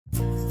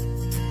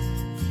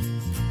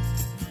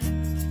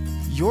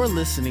You're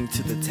listening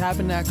to the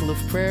Tabernacle of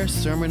Prayer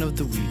Sermon of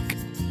the Week.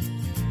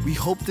 We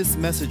hope this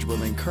message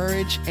will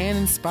encourage and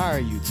inspire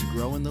you to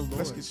grow in the Lord.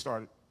 Let's get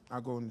started. I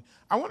want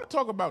to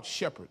talk about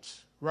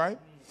shepherds, right?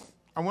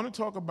 I want to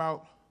talk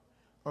about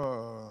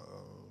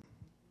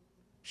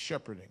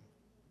shepherding,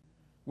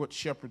 what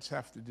shepherds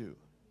have to do.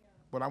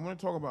 But I want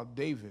to talk about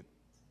David,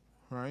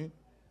 right?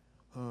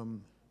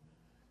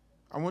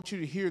 I want you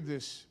to hear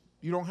this.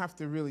 You don't have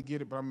to really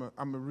get it, but I'm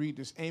going to read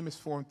this. Amos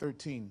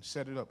 4:13,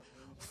 set it up.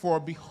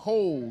 For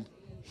behold,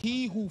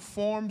 he who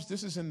forms,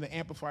 this is in the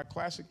Amplified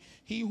Classic,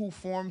 he who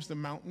forms the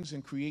mountains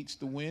and creates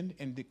the wind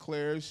and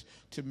declares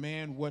to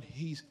man what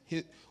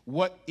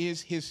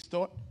is his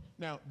thought.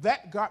 Now,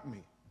 that got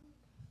me,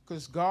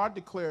 because God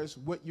declares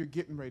what you're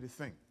getting ready to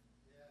think.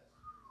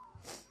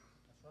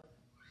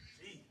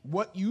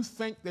 What you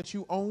think that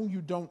you own,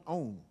 you don't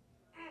own.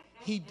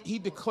 He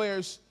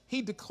declares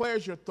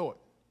your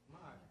thought.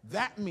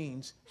 That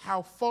means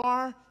how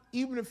far,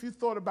 even if you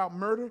thought about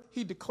murder,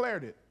 he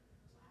declared it.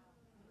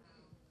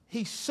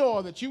 He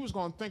saw that you was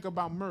going to think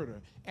about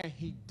murder, and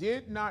he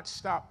did not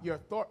stop your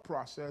thought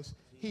process.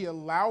 He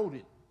allowed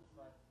it.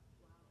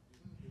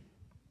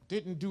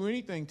 Didn't do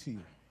anything to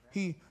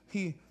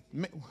you.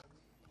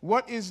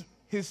 What is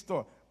his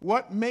thought?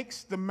 What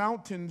makes the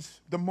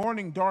mountains the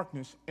morning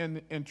darkness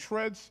and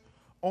treads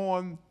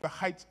on the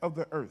heights of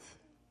the earth?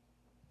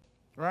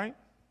 Right?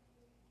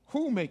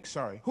 Who makes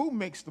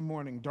the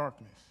morning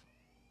darkness?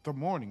 The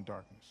morning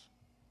darkness.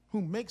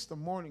 Who makes the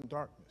morning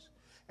darkness?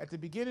 At the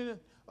beginning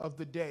of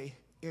the day,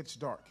 it's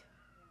dark,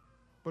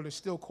 but it's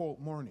still called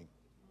morning.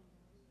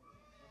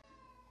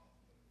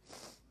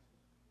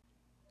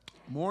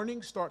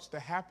 Morning starts to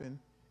happen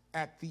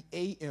at the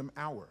a.m.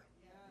 hour.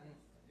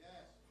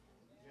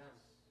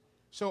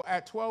 So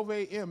at 12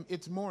 a.m.,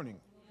 it's morning.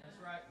 That's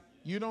right.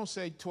 You don't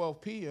say 12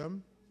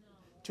 p.m.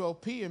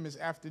 12 p.m. is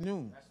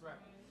afternoon. That's right.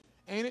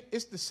 And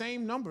it's the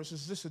same numbers.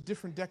 It's just a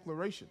different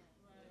declaration.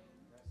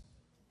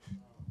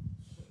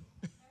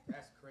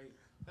 That's crazy.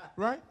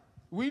 Right?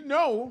 We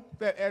know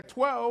that at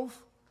 12,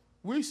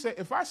 we say,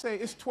 if I say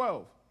it's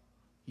 12,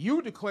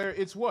 you declare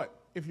it's what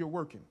if you're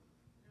working?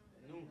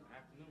 Afternoon.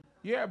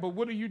 Yeah, but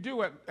what do you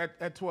do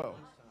at 12?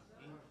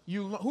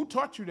 Who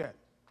taught you that?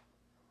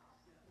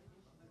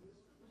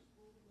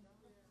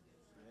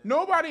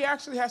 Nobody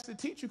actually has to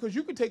teach you, because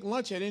you can take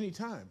lunch at any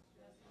time.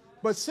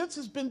 But since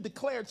it's been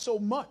declared so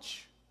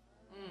much,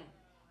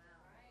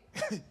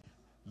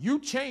 you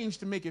change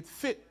to make it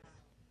fit.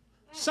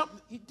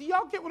 Do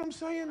y'all get what I'm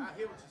saying? I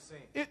hear what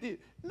you're saying.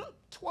 No,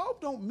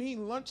 12 don't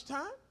mean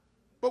lunchtime,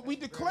 but we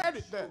declared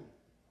it that.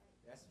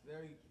 That's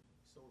very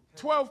so.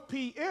 12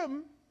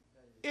 p.m.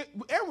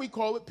 And we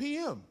call it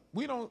p.m.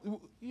 We don't.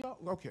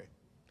 Okay.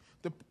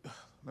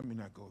 Let me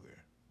not go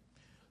there.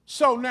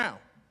 So now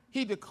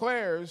he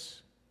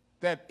declares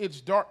that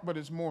it's dark, but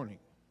it's morning.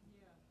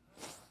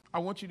 Yeah. I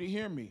want you to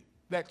hear me.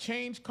 That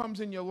change comes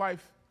in your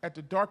life at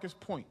the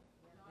darkest point.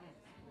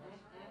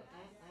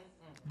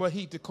 But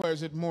he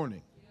declares it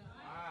morning.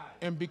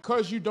 And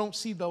because you don't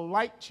see the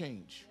light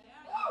change,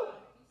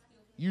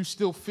 you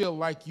still feel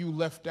like you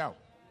left out.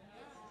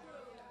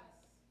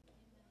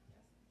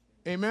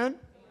 Amen?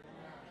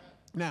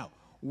 Now,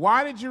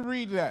 why did you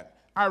read that?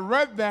 I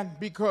read that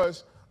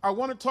because I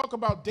want to talk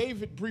about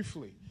David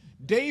briefly.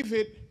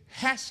 David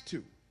has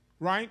to,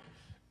 right?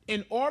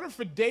 In order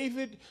for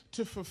David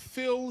to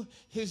fulfill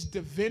his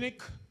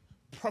divinic,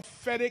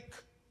 prophetic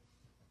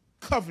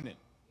covenant.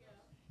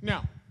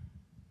 Now,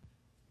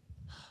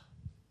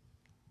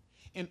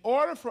 in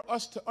order for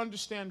us to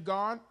understand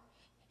God,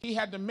 he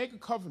had to make a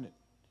covenant.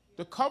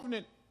 The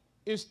covenant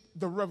is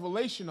the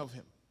revelation of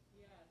him.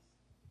 Yes.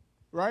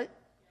 Right? Yes.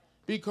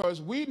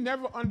 Because we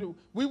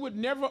would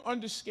never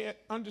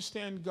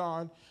understand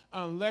God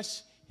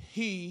unless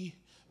he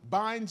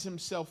binds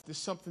himself to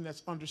something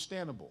that's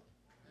understandable.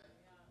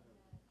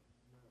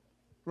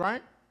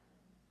 Right?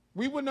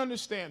 We wouldn't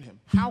understand him.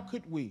 How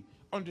could we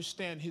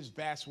understand his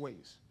vast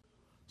ways?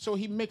 So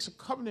he makes a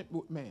covenant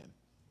with man.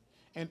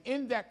 And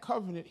in that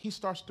covenant, he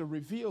starts to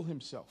reveal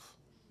himself.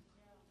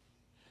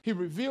 He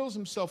reveals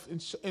himself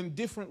in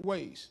different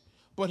ways,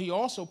 but he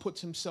also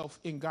puts himself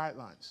in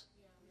guidelines.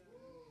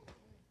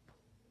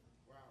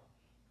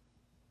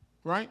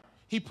 Right?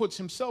 He puts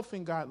himself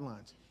in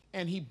guidelines,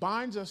 and he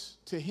binds us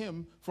to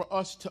him for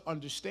us to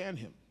understand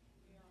him.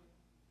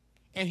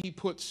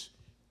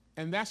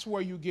 And that's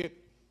where you get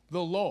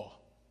the law,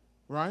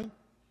 right?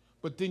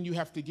 But then you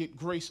have to get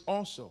grace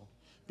also,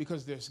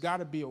 because there's got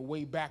to be a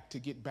way back to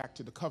get back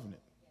to the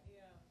covenant. Yeah.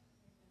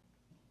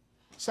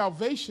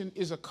 Salvation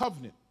is a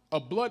covenant,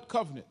 a blood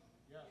covenant.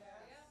 Yeah.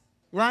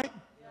 Right?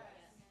 Yeah.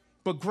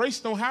 But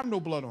grace don't have no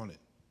blood on it.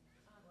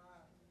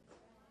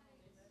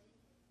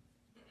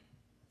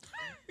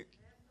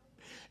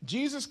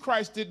 Jesus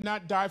Christ did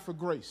not die for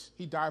grace.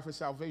 He died for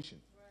salvation.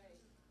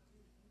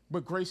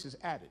 But grace is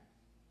added.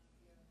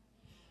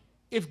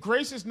 If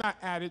grace is not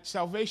added,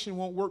 salvation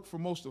won't work for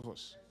most of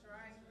us.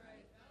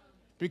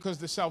 Because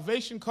the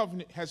salvation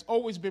covenant has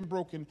always been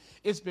broken.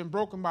 It's been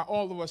broken by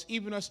all of us.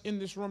 Even us in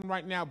this room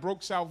right now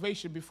broke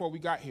salvation before we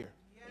got here.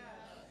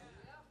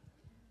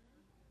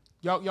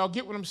 Y'all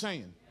get what I'm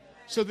saying?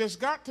 So there's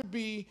got to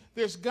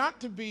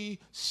be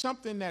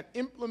something that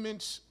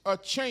implements a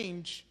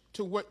change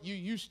to what you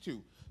used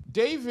to.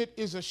 David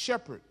is a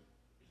shepherd.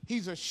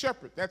 He's a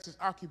shepherd. That's his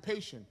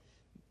occupation.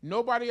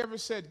 Nobody ever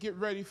said, get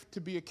ready to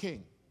be a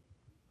king.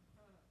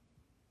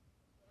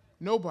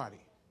 Nobody.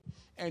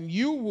 And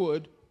you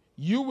would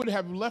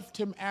have left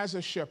him as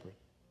a shepherd.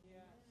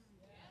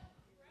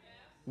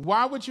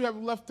 Why would you have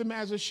left him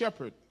as a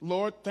shepherd?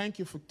 Lord, thank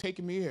you for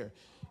taking me here.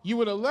 You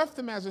would have left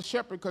him as a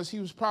shepherd because he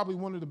was probably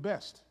one of the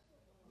best.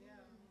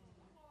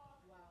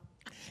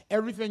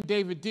 Everything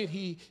David did,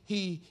 he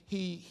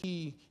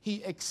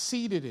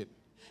exceeded it.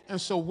 And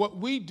so what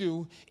we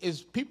do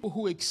is people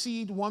who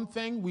exceed one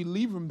thing, we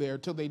leave them there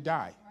till they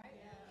die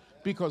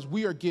because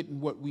we are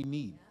getting what we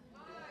need.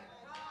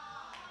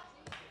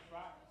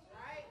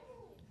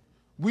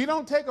 We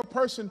don't take a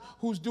person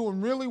who's doing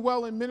really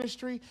well in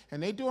ministry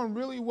and they're doing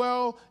really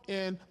well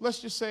in, let's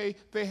just say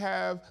they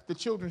have the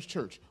children's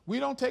church. We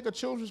don't take a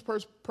children's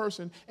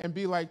person and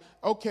be like,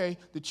 okay,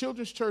 the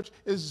children's church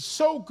is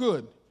so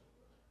good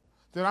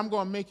that I'm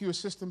going to make you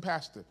assistant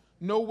pastor.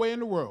 No way in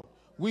the world.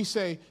 We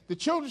say the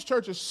children's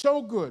church is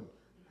so good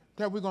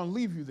that we're going to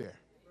leave you there.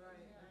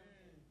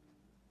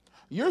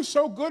 You're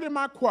so good in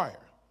my choir.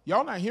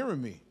 Y'all not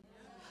hearing me.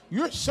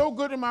 You're so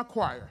good in my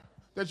choir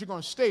that you're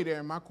going to stay there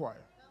in my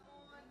choir.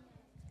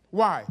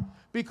 Why?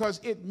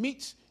 Because it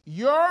meets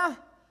your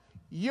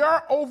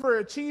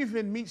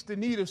overachieving meets the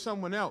need of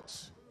someone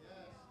else.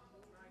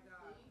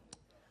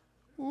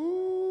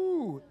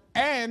 Ooh.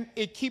 And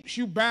it keeps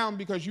you bound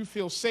because you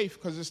feel safe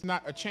because it's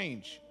not a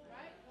change.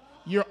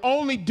 You're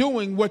only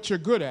doing what you're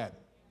good at,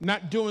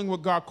 not doing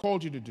what God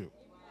called you to do.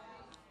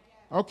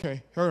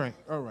 Okay. All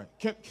right.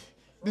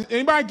 Does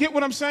anybody get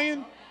what I'm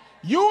saying?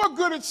 You are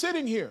good at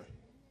sitting here.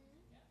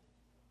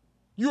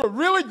 You are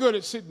really good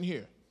at sitting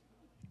here.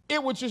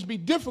 It would just be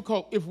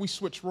difficult if we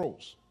switch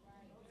roles.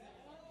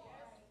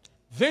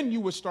 Then you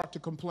would start to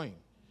complain.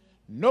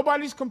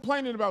 Nobody's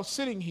complaining about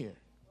sitting here.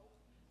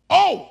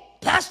 Oh,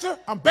 Pastor,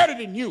 I'm better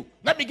than you.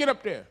 Let me get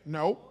up there.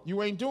 No,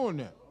 you ain't doing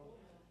that.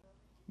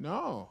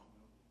 No.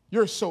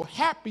 You're so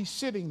happy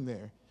sitting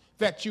there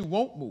that you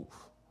won't move.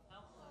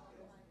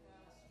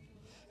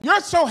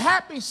 You're so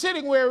happy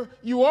sitting where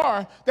you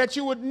are that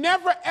you would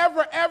never,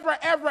 ever, ever,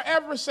 ever,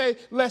 ever say,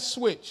 let's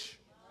switch.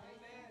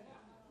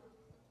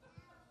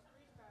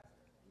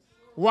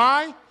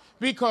 Why?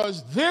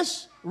 Because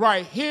this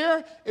right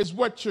here is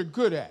what you're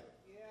good at.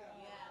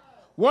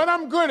 What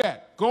I'm good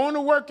at, going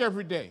to work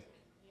every day,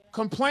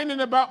 complaining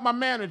about my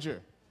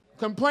manager,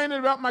 complaining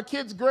about my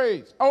kids'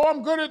 grades. Oh,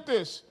 I'm good at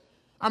this.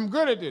 I'm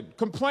good at it.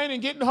 Complaining,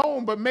 getting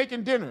home, but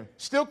making dinner.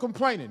 Still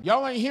complaining.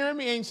 Y'all ain't hearing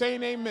me, ain't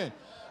saying amen.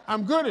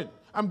 I'm good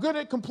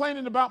at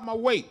complaining about my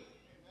weight.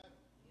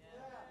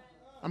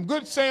 I'm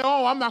good at saying,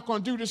 oh, I'm not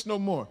going to do this no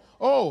more.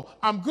 Oh,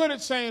 I'm good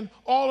at saying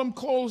all them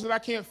clothes that I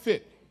can't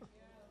fit.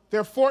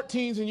 They're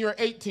 14s and you're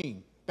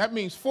 18. That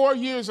means 4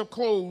 years of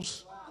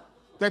clothes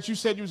that you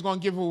said you was going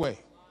to give away.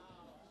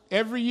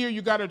 Every year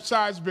you got a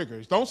size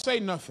bigger. Don't say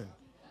nothing.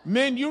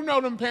 Men, you know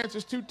them pants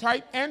is too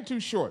tight and too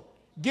short.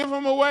 Give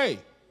them away.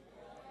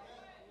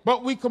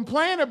 But we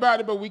complain about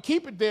it, but we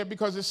keep it there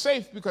because it's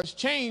safe, because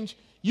change,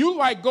 you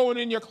like going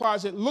in your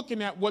closet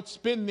looking at what's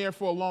been there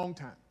for a long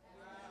time.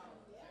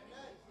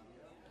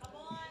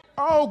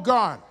 Oh,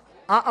 God,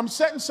 I'm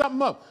setting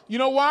something up. You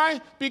know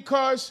why?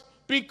 Because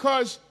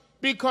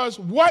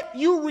what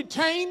you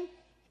retain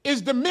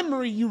is the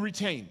memory you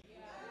retain.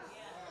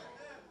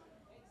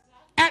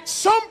 At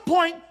some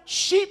point,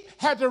 sheep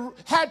had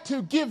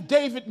to give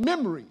David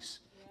memories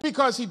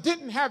because he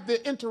didn't have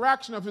the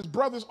interaction of his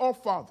brothers or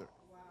father.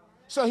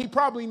 So he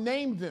probably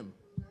named them.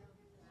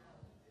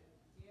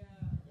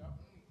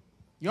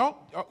 Y'all,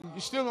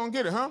 you still don't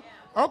get it, huh?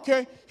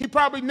 Okay. He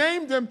probably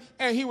named them,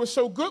 and he was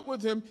so good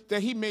with them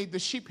that he made the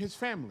sheep his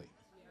family.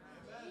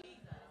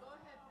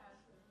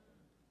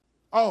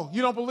 Oh,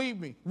 you don't believe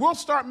me? We'll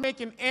start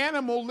making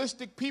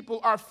animalistic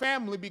people our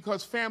family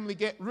because family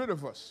get rid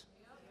of us.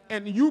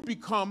 And you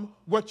become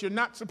what you're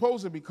not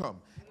supposed to become.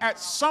 At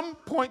some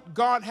point,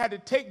 God had to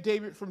take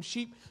David from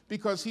sheep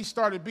because he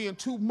started being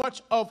too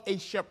much of a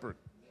shepherd.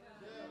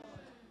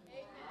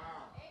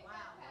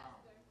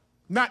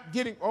 Not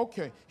getting,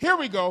 okay. Here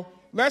we go.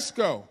 Let's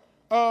go.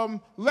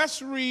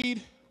 Let's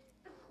read.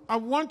 I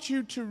want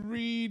you to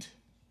read,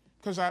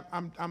 because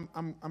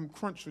I'm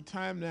crunched for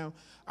time now.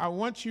 I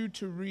want you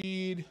to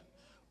read,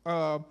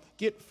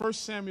 get 1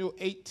 Samuel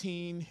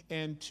 18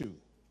 and 2.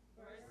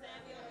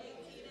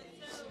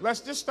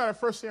 Let's just start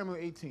at 1 Samuel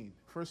 18.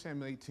 1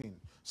 Samuel 18.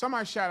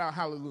 Somebody shout out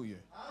hallelujah.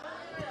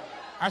 Hallelujah.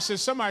 I said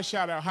somebody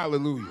shout out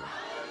hallelujah.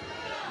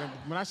 Hallelujah.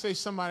 When I say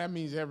somebody, that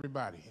means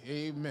everybody.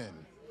 Amen.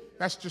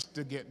 That's just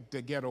the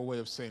ghetto way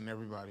of saying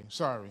everybody.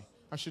 Sorry.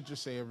 I should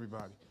just say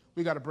everybody.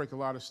 We got to break a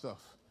lot of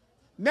stuff.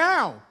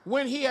 Now,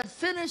 when he had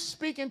finished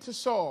speaking to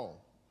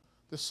Saul,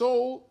 the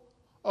soul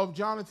of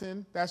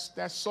Jonathan, that's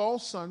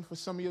Saul's son, for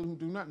some of you who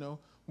do not know,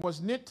 was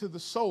knit to the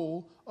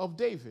soul of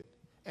David.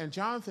 And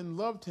Jonathan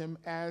loved him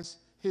as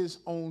his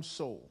own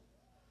soul.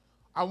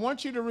 I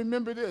want you to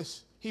remember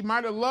this. He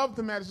might have loved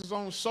him as his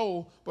own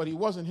soul, but he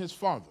wasn't his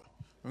father.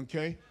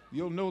 Okay?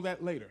 You'll know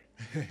that later.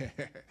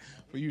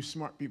 For you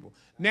smart people.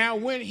 Now,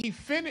 when he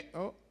finished,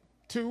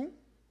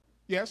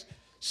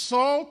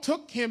 Saul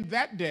took him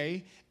that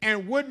day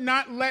and would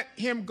not let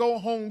him go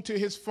home to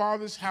his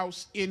father's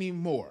house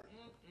anymore.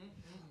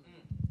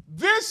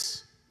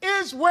 This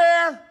is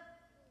where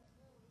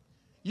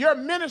your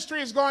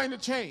ministry is going to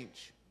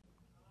change.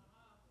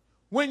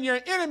 When your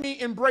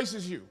enemy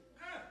embraces you.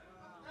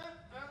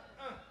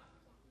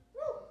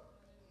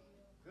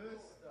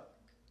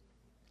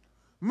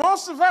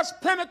 Most of us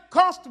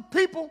Pentecostal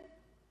people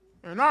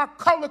and our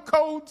color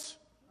codes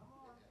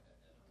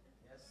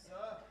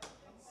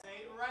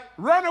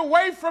run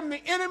away from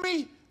the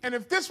enemy, and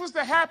if this was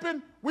to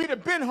happen, we'd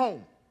have been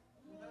home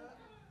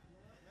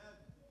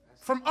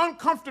from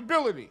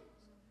uncomfortability.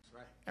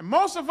 And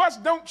most of us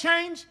don't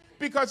change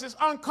because it's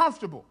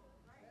uncomfortable.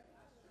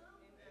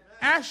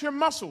 Ask your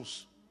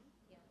muscles.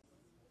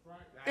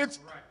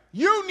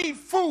 You need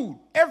food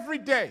every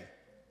day.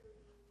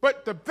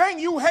 But the thing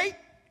you hate,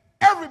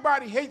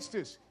 everybody hates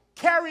this,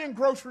 carrying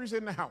groceries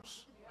in the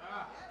house.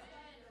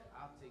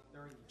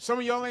 Some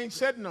of y'all ain't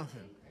said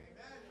nothing.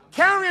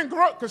 Carrying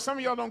groceries, because some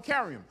of y'all don't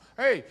carry them.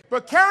 Hey,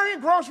 but carrying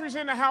groceries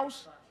in the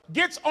house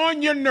gets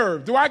on your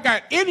nerve. Do I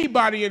got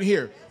anybody in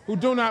here who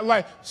do not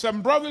like?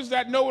 Some brothers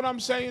that know what I'm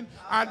saying.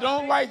 I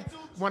don't like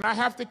when I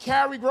have to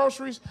carry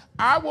groceries.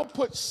 I will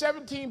put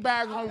 17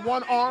 bags on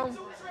one arm.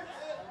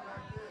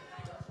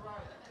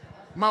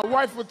 My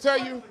wife will tell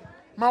you,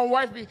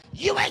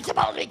 you ain't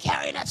supposed to be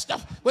carrying that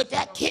stuff with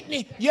that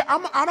kidney. Yeah,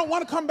 I don't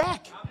want to come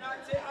back. I'm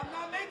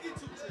not making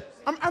 2 trips.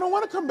 I don't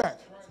want to come back.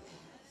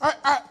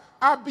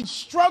 I'll be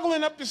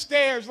struggling up the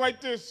stairs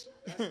like this.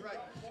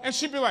 And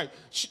she'd be like,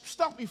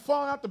 stuff be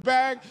falling out the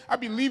bag. I'd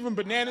be leaving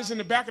bananas in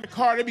the back of the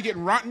car. They'd be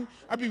getting rotten.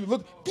 I'd be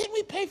looking, didn't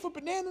we pay for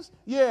bananas?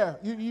 Yeah,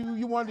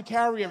 you wanted to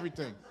carry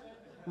everything,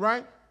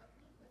 right?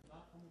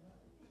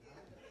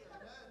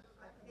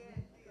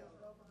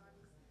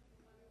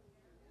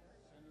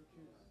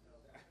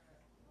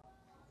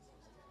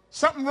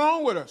 Something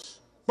wrong with us,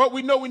 but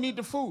we know we need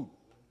the food.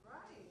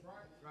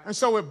 And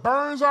so it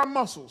burns our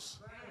muscles.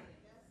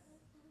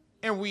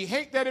 And we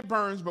hate that it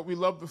burns, but we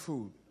love the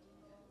food.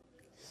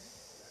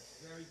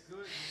 Very good,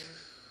 man.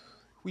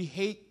 We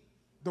hate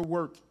the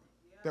work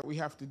that we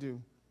have to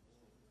do.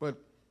 But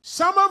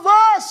some of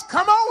us,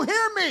 come on,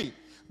 hear me.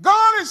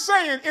 God is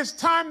saying it's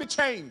time to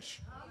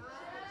change.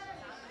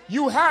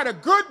 You had a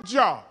good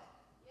job.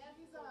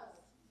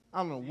 I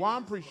don't know why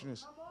I'm preaching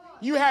this.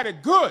 You had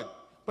it good,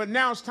 but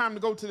now it's time to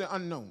go to the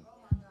unknown.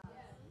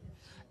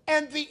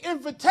 And the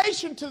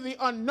invitation to the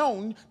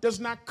unknown does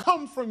not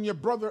come from your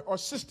brother or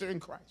sister in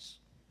Christ.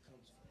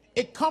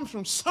 It comes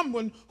from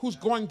someone who's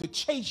going to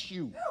chase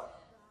you.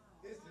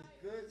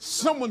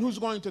 Someone who's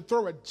going to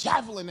throw a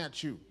javelin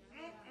at you.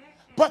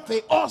 But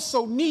they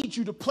also need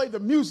you to play the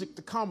music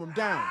to calm them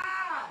down.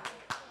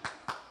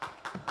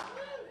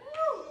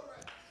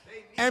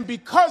 And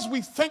because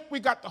we think we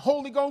got the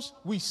Holy Ghost,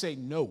 we say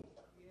no.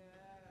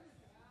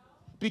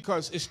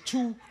 Because it's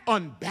too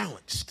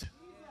unbalanced.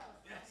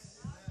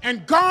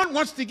 And God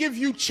wants to give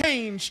you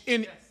change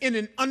in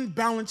an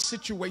unbalanced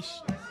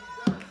situation.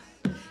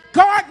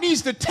 God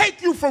needs to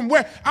take you from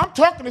where, I'm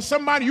talking to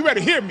somebody, you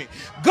better hear me.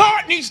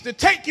 God needs to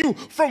take you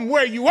from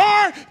where you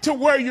are to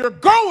where you're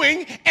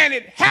going, and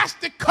it has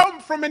to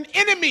come from an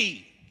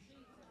enemy.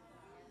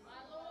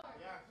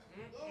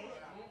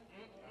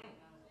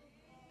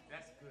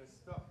 That's good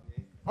stuff,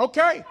 man.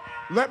 Okay,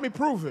 let me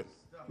prove it.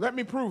 Let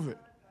me prove it.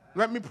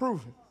 Let me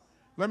prove it.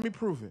 Let me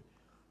prove it.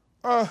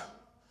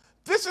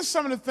 This is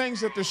some of the things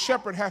that the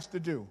shepherd has to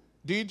do.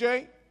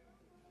 DJ,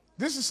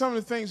 this is some of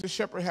the things the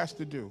shepherd has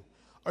to do.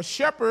 A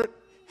shepherd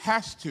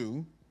has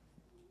to,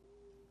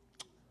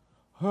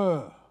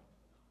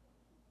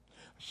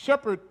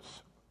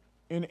 shepherds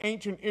in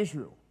ancient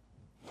Israel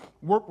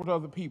worked with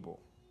other people,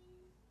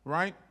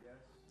 right? Yes.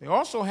 They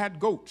also had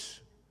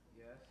goats.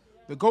 Yes.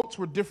 The goats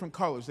were different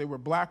colors. They were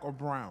black or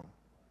brown,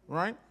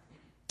 right?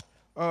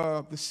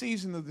 The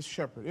season of the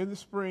shepherd. In the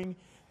spring,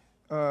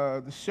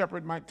 the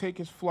shepherd might take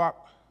his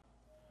flock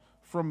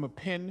from a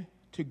pen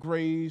to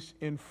graze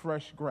in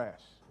fresh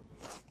grass.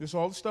 This is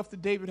all the stuff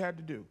that David had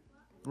to do,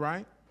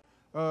 right?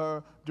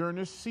 During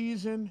this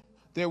season,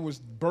 there was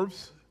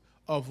births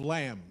of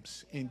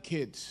lambs and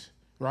kids,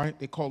 right?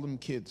 They called them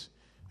kids,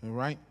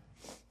 right?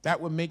 That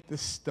would make the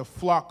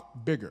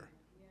flock bigger,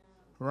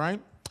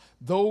 right?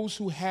 Those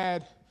who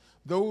had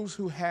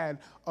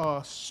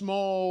a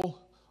small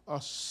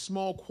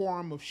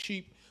quorum of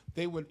sheep,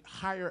 they would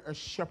hire a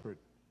shepherd,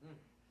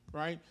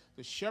 right?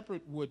 The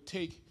shepherd would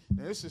take.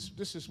 Now this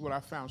is what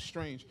I found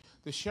strange.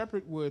 The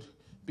shepherd would,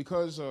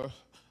 because the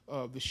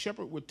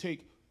shepherd would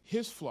take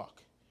his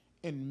flock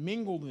and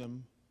mingle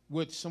them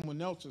with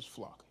someone else's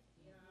flock.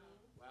 Yeah.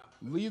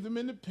 Wow. Leave them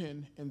in the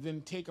pen and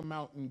then take them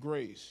out and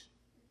graze.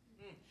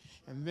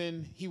 And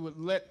then he would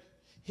let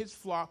his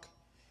flock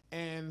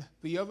and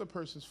the other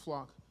person's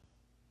flock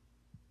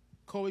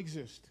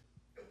coexist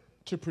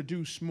to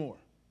produce more.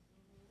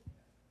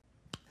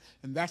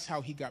 And that's how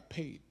he got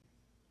paid.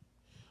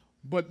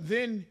 But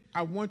then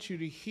I want you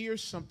to hear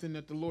something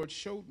that the Lord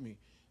showed me.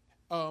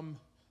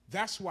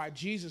 That's why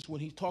Jesus,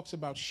 when he talks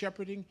about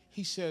shepherding,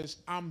 he says,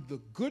 I'm the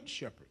good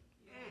shepherd.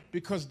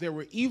 Because there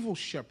were evil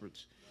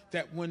shepherds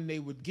that when they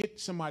would get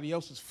somebody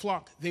else's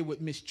flock, they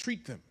would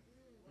mistreat them.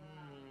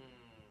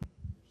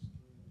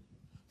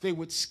 They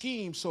would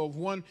scheme. So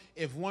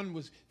if one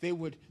was, they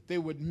would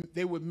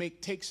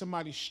take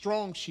somebody's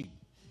strong sheep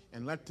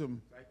and let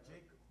them.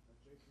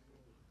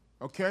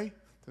 Okay?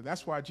 So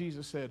that's why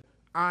Jesus said,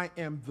 I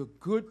am the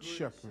good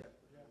shepherd.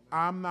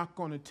 I'm not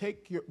going to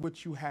take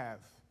what you have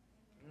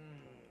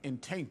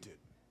and taint it.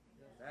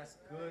 That's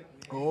good.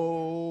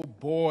 Oh,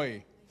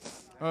 boy.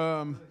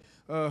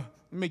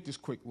 Make this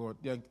quick, Lord.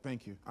 Yeah,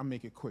 thank you. I'll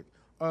make it quick.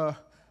 I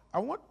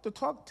want to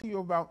talk to you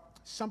about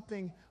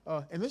something,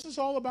 and this is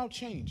all about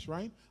change,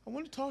 right? I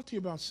want to talk to you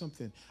about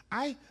something.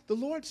 The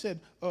Lord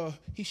said,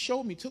 he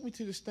showed me, took me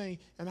to this thing,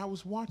 and I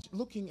was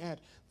looking at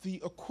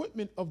the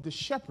equipment of the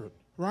shepherd,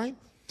 right?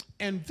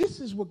 And this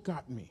is what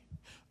got me.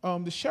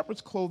 The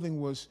shepherd's clothing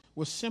was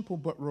simple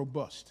but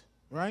robust,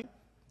 right?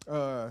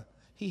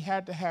 He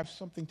had to have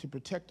something to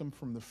protect him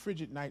from the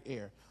frigid night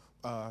air.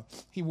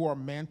 He wore a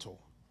mantle,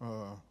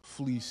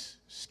 fleece,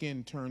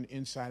 skin turned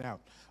inside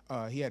out.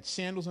 He had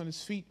sandals on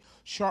his feet,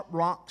 sharp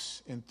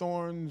rocks and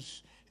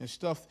thorns and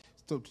stuff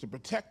to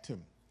protect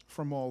him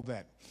from all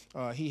that.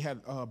 He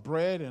had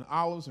bread and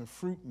olives and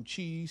fruit and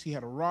cheese. He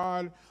had a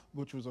rod,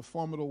 which was a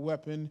formidable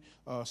weapon,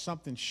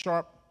 something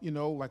sharp,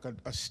 like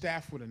a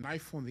staff with a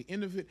knife on the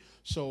end of it.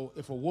 So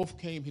if a wolf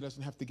came, he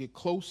doesn't have to get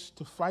close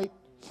to fight.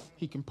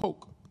 He can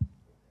poke,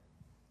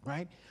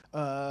 right?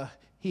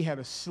 He had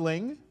a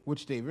sling,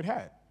 which David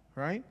had,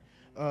 right?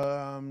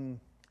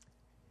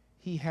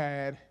 He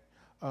had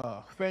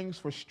things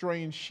for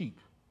straying sheep.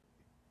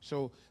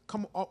 So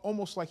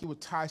almost like he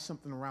would tie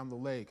something around the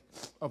leg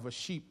of a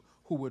sheep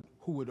who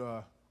would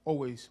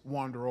always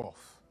wander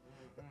off.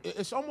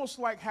 It's almost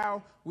like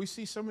how we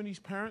see some of these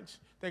parents,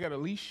 they got a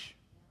leash.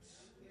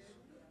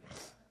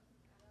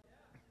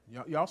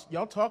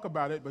 Y'all talk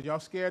about it, but y'all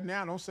scared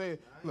now. Don't say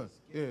it. Look,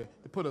 yeah,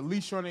 they put a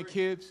leash on their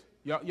kids.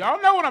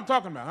 Y'all know what I'm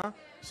talking about, huh?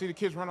 See the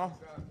kids run off.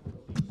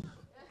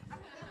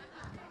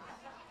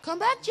 Come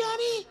back,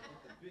 Johnny.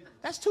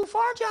 That's too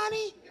far,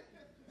 Johnny.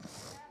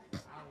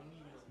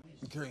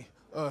 Okay.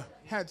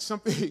 Had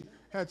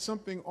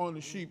something on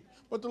the sheep.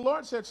 But the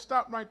Lord said,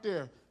 stop right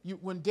there.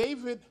 What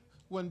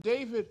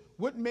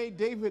made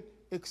David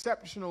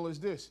exceptional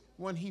is this.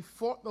 When he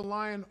fought the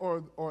lion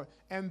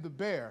and the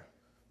bear,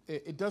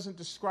 it doesn't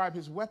describe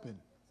his weapon.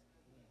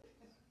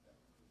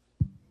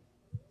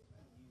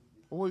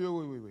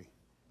 Wait.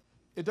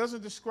 It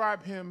doesn't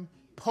describe him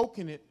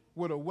poking it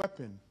with a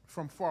weapon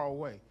from far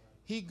away.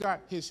 He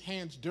got his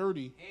hands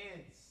dirty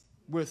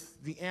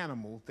with the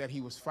animal that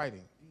he was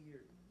fighting.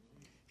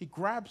 He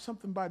grabbed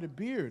something by the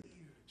beard.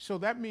 So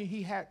that means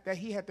he had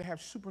to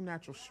have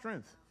supernatural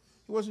strength.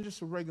 He wasn't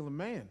just a regular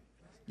man.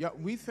 Yeah,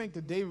 we think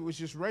that David was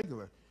just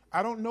regular.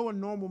 I don't know a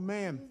normal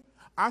man.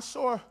 I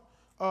saw,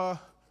 now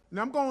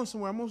I'm going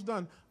somewhere, I'm almost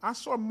done. I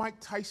saw Mike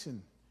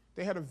Tyson.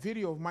 They had a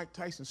video of Mike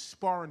Tyson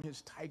sparring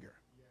his tiger.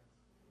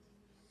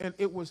 And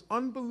it was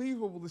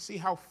unbelievable to see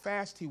how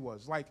fast he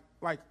was, like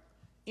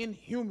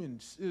inhuman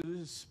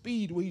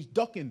speed where he's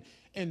ducking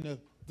and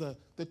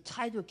the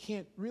tiger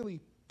can't really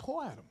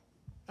pull at him.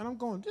 And I'm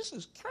going, this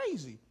is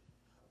crazy.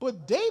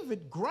 But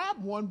David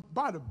grabbed one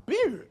by the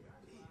beard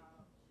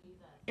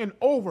and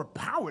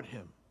overpowered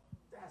him.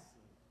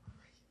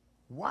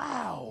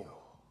 Wow.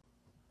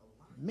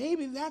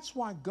 Maybe that's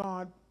why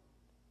God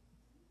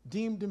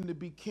deemed him to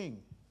be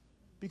king.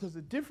 Because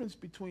the difference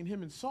between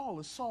him and Saul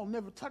is Saul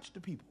never touched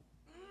the people.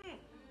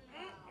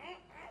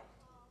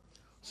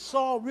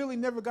 Saul really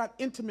never got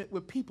intimate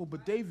with people,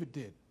 but David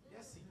did.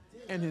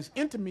 And his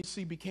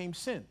intimacy became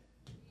sin.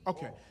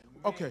 Okay.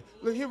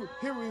 Here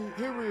we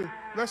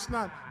let's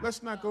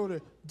not go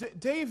there.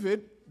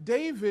 David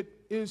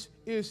is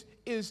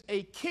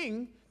a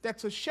king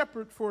that's a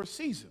shepherd for a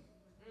season.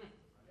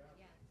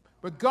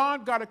 But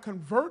God got to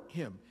convert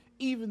him.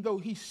 Even though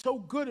he's so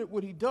good at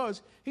what he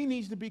does, he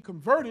needs to be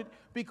converted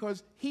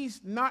because he's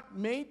not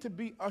made to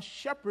be a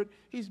shepherd.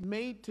 He's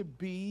made to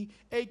be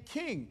a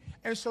king.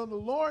 And so the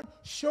Lord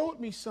showed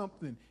me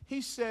something.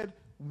 He said,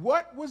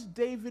 what was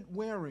David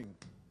wearing?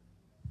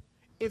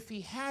 If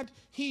he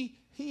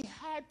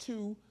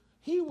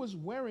was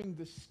wearing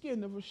the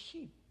skin of a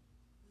sheep.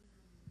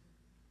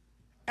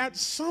 At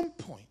some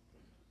point,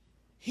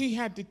 he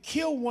had to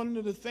kill one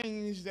of the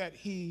things that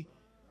he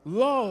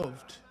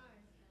loved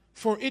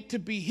for it to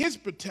be his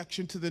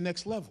protection to the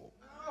next level.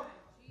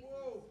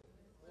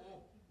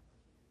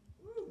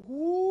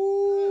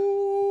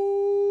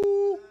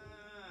 Ooh.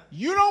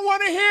 You don't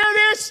want to hear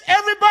this,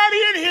 everybody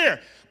in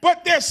here,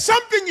 but there's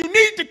something you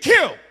need to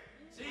kill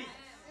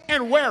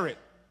and wear it.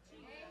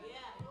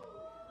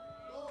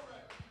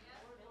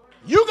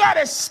 You got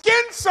to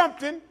skin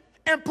something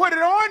and put it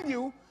on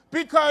you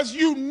because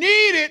you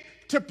need it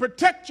to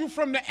protect you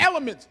from the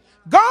elements.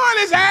 God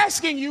is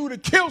asking you to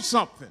kill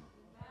something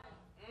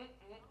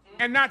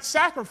and not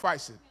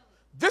sacrifice it.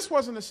 This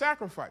wasn't a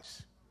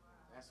sacrifice.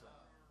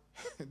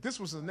 This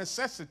was a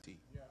necessity.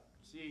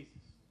 Jesus.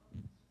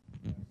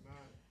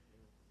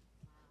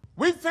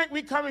 We think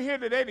we come in here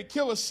today to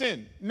kill a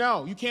sin.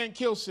 No, you can't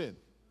kill sin.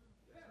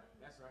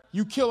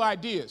 You kill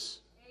ideas.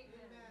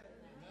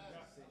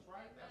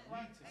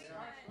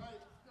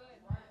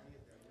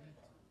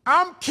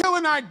 I'm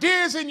killing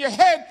ideas in your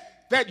head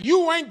that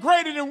you ain't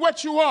greater than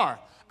what you are.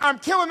 I'm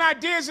killing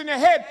ideas in your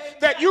head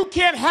that you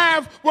can't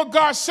have what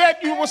God said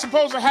you were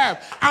supposed to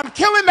have. I'm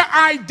killing the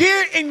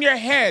idea in your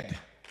head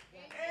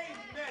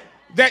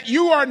that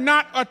you are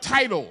not a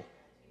title.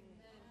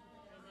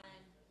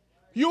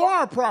 You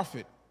are a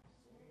prophet.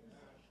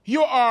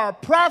 You are a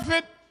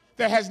prophet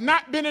that has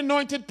not been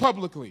anointed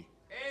publicly.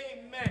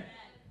 Amen.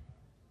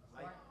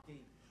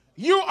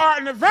 You are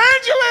an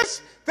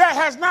evangelist that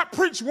has not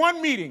preached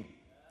one meeting.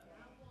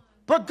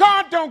 But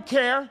God don't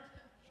care.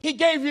 He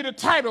gave you the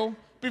title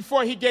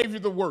before he gave you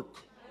the work.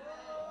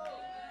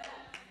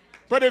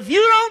 But if you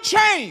don't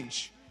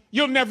change,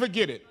 you'll never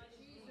get it.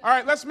 All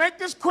right, let's make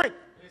this quick.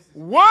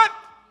 What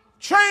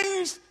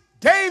changed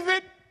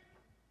David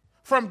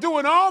from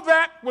doing all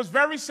that was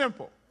very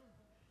simple.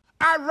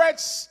 I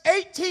read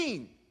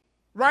 18,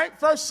 right?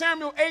 1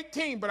 Samuel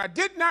 18, but I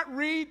did not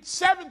read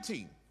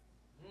 17.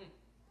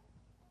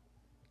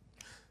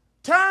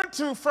 Turn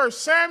to 1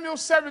 Samuel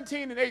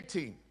 17 and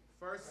 18.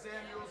 1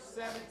 Samuel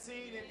 17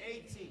 and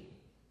 18.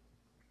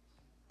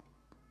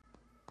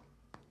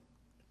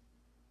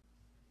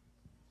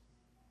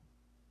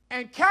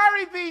 And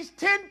carry these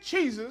 10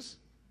 cheeses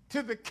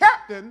to the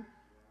captain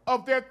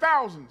of their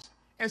thousands,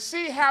 and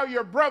see how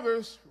your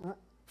brothers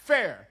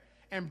fare,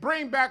 and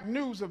bring back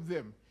news of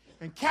them.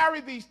 And carry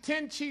these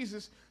 10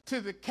 cheeses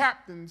to the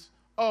captains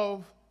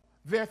of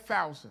their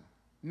 1,000,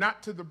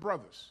 not to the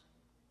brothers.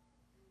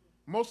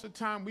 Most of the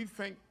time we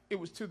think it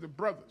was to the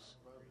brothers.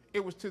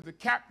 It was to the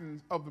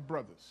captains of the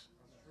brothers.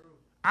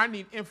 I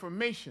need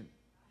information.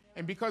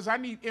 And because I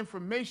need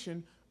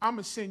information, I'm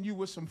going to send you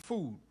with some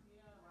food.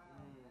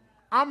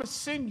 I'm going to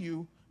send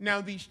you.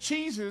 Now, these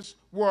cheeses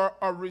were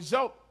a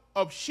result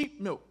of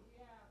sheep milk.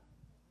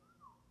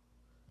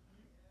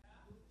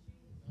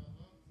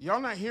 Y'all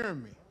not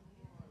hearing me.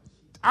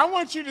 I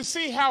want you to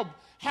see how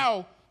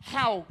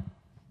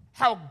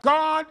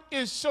God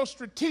is so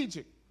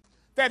strategic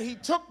that he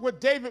took what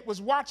David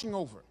was watching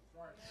over.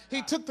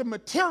 He took the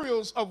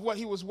materials of what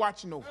he was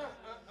watching over,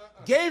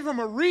 gave him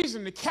a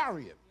reason to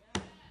carry it.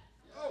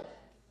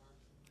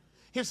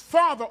 His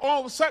father all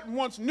of a sudden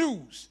wants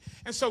news.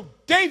 And so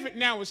David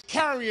now is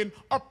carrying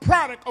a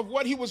product of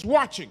what he was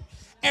watching.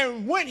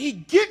 And when he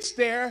gets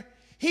there,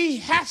 he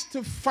has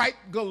to fight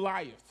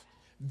Goliath.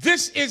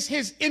 This is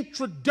his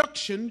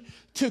introduction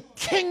to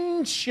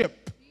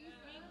kingship.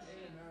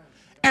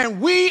 And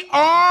we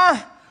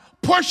are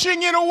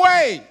pushing it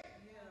away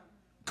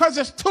because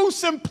it's too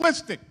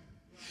simplistic.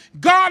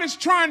 God is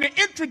trying to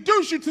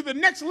introduce you to the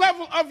next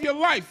level of your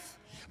life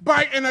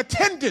by an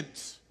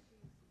attendance,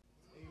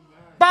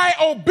 by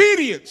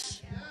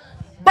obedience,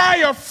 by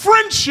a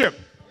friendship,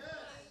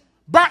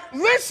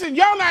 listen,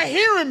 y'all not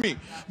hearing me,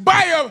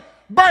 by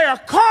a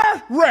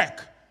car wreck,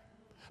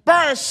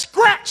 by a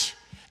scratch.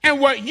 And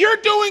what you're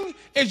doing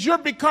is you're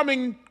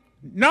becoming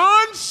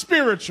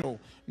non-spiritual,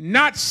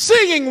 not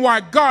seeing why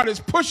God is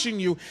pushing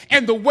you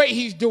and the way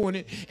he's doing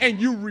it, and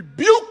you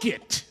rebuke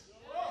it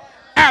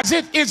as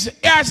if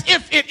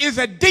it is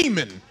a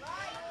demon.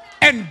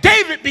 And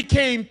David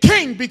became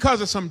king because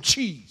of some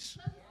cheese.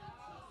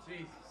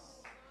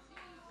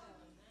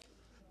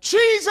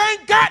 Cheese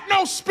ain't got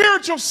no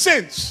spiritual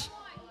sense.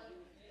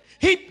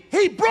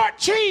 He brought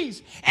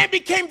cheese and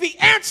became the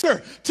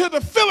answer to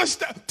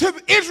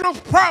to Israel's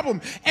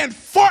problem and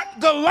fought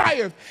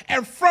Goliath.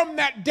 And from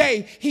that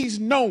day, he's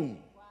known.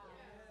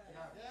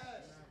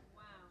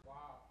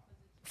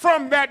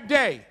 From that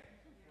day,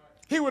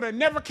 he would have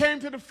never came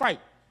to the fight.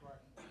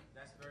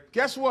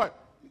 Guess what?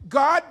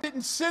 God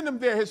didn't send him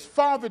there. His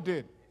father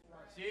did.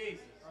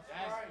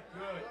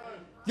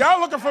 Y'all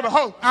looking for the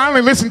Holy? I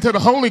only listen to the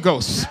Holy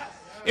Ghost.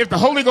 If the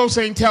Holy Ghost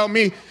ain't tell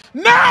me,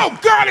 no,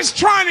 God is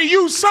trying to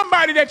use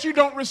somebody that you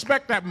don't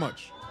respect that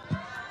much.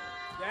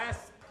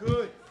 That's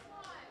good.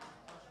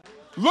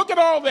 Look at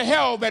all the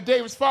hell that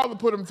David's father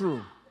put him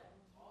through.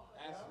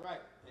 That's right.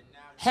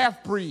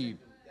 Half-breed.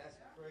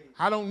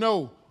 I don't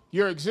know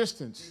your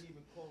existence.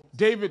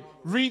 David,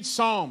 read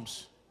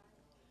Psalms.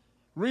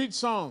 Read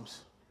Psalms.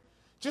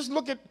 Just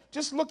look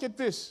at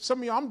this. Some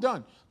of you, I'm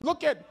done.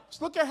 Look at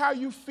how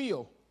you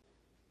feel.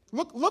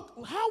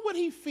 Look, how would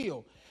he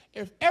feel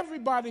if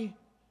everybody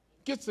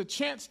gets a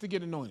chance to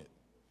get anointed?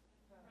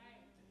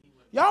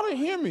 Y'all didn't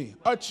hear me.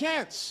 A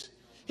chance.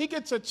 He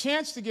gets a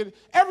chance to get,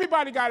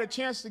 everybody got a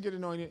chance to get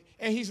anointed,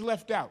 and he's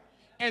left out.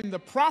 And the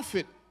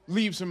prophet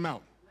leaves him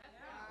out.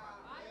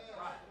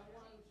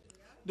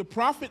 The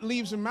prophet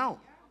leaves him out.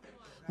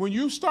 When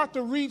you start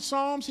to read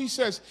Psalms, he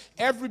says,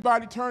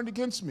 everybody turned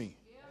against me.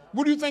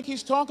 What do you think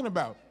he's talking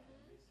about?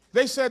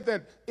 They said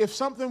that if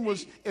something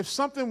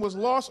was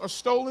lost or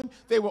stolen,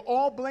 they would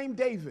all blame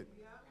David.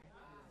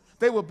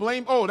 They would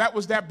blame, oh, that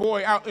was that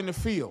boy out in the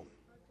field.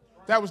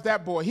 That was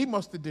that boy. He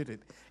must have did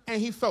it. And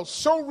he felt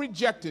so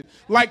rejected,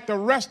 like the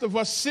rest of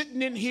us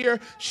sitting in here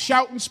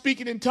shouting,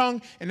 speaking in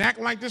tongue, and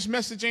acting like this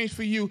message ain't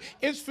for you.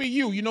 It's for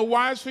you. You know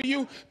why it's for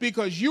you?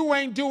 Because you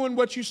ain't doing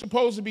what you're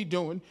supposed to be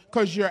doing,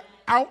 because you're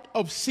out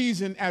of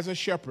season as a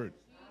shepherd.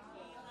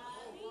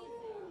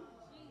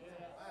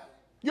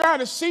 You're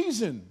out of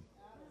season.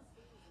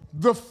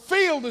 The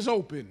field is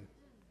open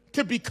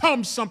to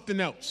become something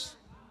else.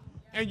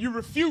 And you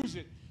refuse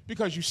it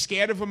because you're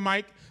scared of a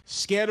mic,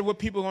 scared of what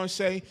people are going to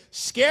say,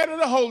 scared of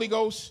the Holy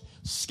Ghost,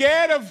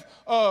 scared of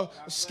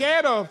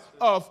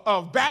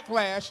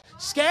backlash,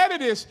 scared of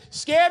this,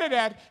 scared of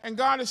that. And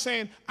God is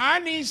saying, I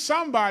need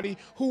somebody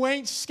who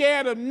ain't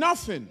scared of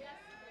nothing.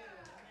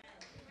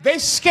 They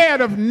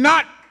scared of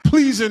not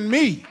pleasing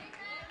me.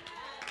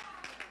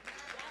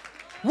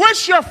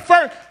 What's your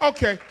first?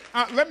 Okay,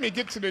 let me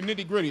get to the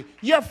nitty gritty.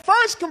 Your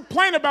first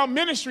complaint about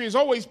ministry is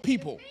always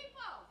people.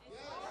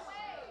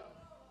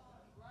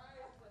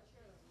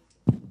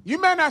 You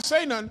may not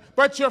say nothing,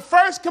 but your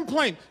first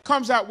complaint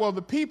comes out, well,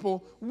 the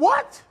people,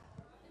 what?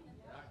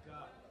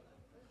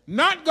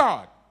 Not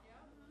God.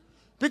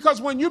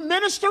 Because when you're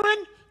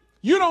ministering,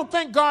 you don't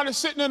think God is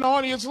sitting in the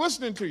audience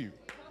listening to you.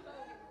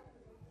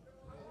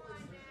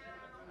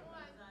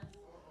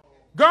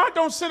 God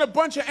don't send a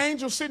bunch of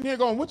angels sitting here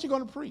going, what you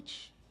going to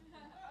preach?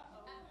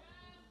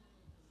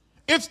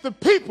 It's the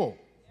people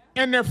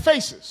and their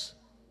faces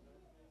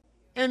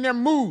and their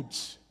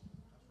moods.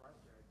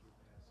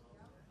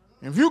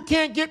 If you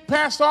can't get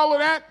past all of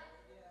that,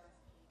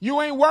 you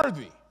ain't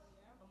worthy.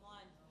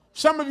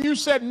 Some of you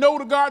said no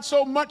to God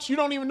so much you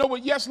don't even know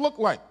what yes look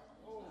like.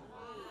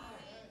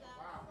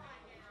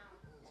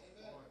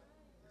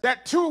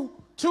 That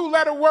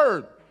two-letter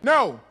word,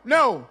 no,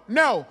 no,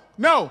 no,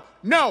 no,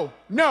 no,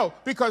 no,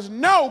 because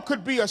no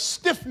could be a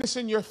stiffness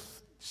in your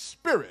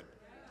spirit.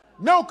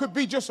 No could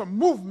be just a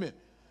movement.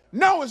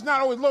 No is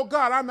not always, Lord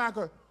God, I'm not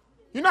going to.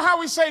 You know how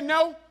we say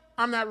no?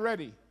 I'm not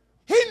ready.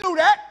 He knew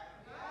that.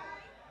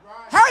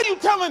 How are you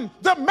telling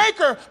the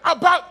maker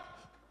about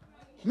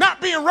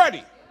not being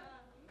ready?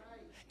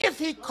 If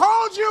he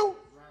called you,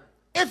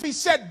 if he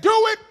said do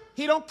it,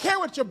 he don't care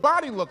what your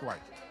body look like.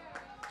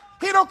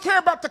 He don't care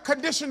about the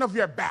condition of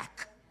your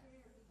back.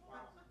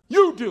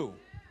 You do.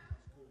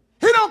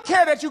 He don't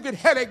care that you get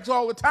headaches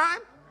all the time.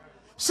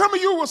 Some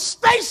of you will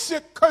stay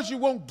sick because you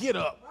won't get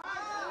up.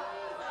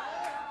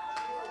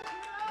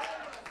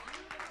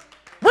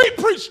 We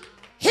preach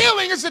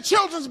healing is the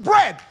children's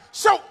bread.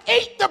 So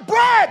eat the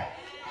bread.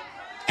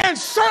 And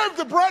serve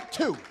the bread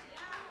too.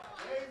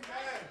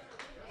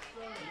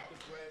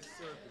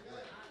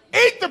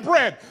 Eat the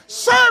bread.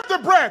 Serve the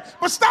bread.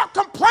 But stop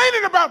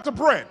complaining about the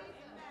bread.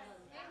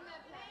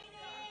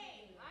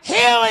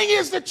 Healing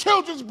is the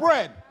children's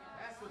bread.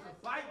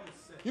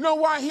 You know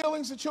why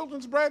healing is the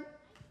children's bread?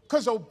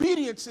 Because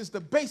obedience is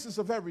the basis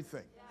of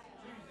everything.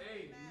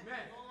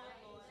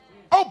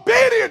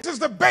 Obedience is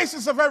the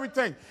basis of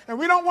everything. And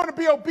we don't want to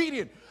be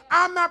obedient.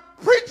 I'm not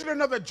preaching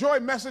another joy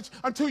message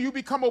until you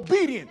become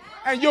obedient.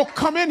 And you'll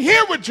come in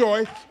here with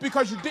joy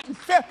because you didn't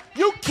fail.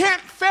 You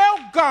can't fail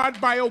God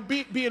by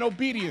being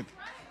obedient.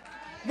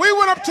 We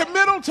went up to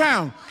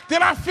Middletown.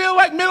 Did I feel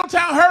like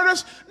Middletown hurt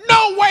us?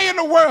 No way in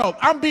the world.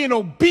 I'm being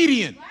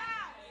obedient.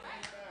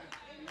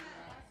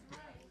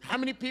 How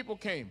many people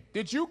came?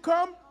 Did you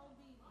come?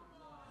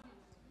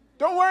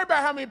 Don't worry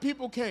about how many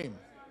people came.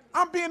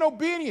 I'm being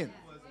obedient.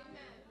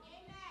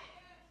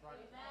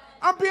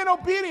 I'm being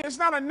obedient. It's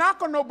not a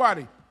knock on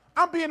nobody.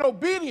 I'm being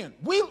obedient.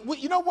 We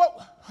you know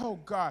what? Oh,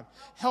 God,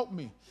 help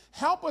me.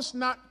 Help us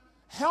not.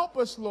 Help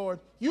us, Lord.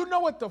 You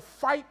know what the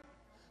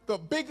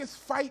biggest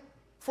fight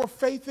for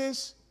faith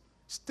is?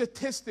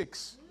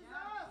 Statistics.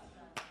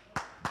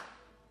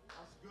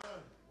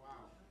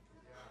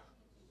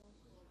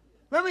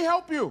 Let me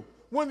help you.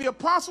 When the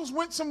apostles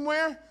went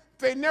somewhere,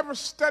 they never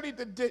studied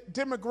the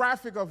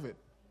demographic of it.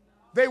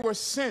 They were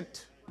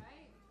sent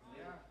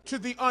to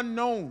the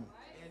unknown.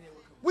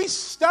 We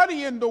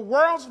study in the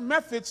world's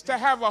methods to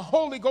have a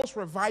Holy Ghost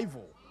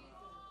revival.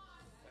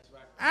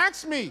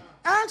 Ask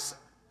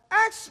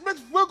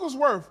Smith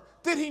Wigglesworth,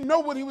 did he know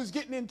what he was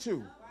getting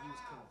into?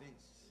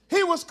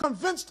 He was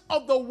convinced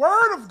of the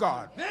Word of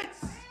God.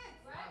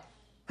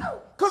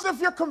 Because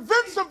if you're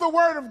convinced of the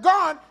Word of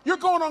God, you're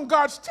going on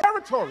God's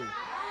territory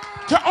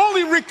to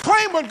only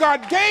reclaim what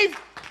God gave,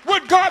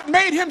 what God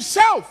made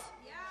himself.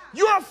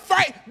 You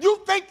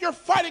think you're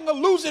fighting a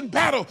losing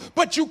battle,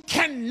 but you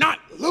cannot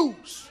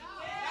lose.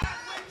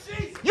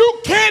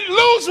 You can't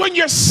lose when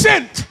you're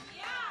sent.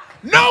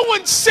 No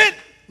one sent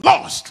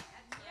lost.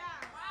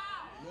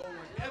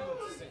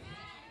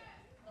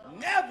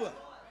 Never.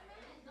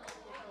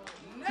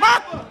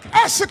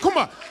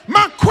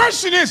 My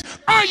question is,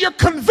 are you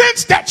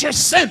convinced that you're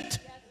sent?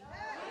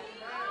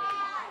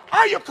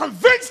 Are you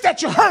convinced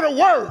that you heard a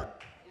word?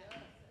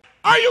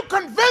 Are you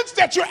convinced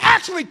that you're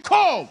actually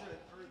called?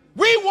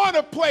 We want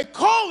to play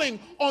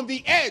calling on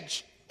the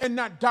edge and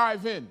not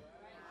dive in.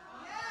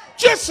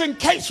 Just in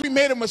case we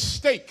made a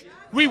mistake,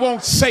 we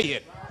won't say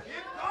it.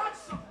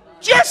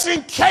 Just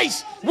in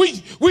case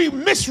we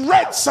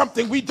misread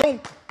something, we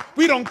don't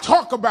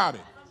talk about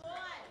it.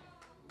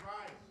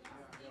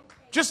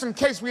 Just in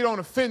case we don't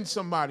offend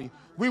somebody,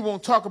 we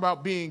won't talk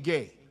about being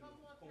gay.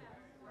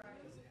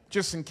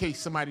 Just in case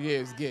somebody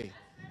there is gay.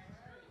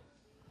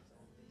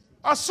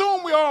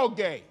 Assume we're all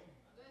gay.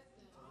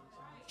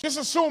 Just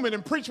assume it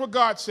and preach what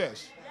God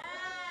says.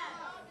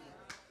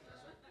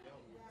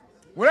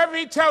 Whatever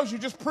he tells you,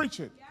 just preach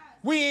it.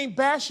 We ain't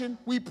bashing,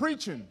 we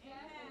preaching.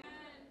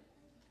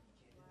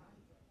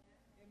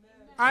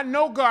 I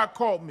know God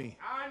called me.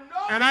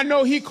 And I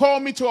know he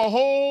called me to a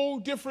whole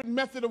different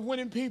method of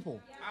winning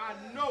people.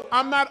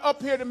 I'm not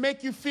up here to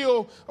make you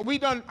feel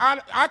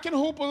I can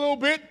hoop a little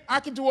bit. I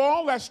can do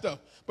all that stuff.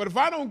 But if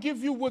I don't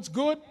give you what's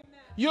good,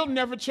 you'll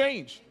never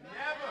change.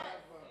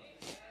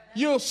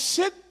 You'll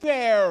sit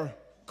there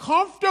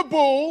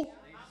comfortable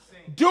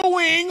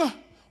doing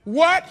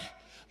what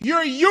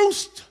you're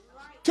used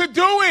to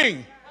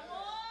doing,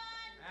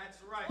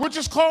 which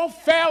is called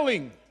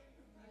failing.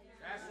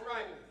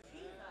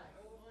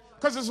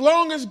 Because as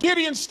long as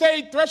Gideon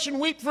stayed threshing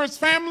wheat for his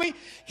family,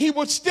 he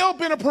would still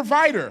been a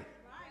provider.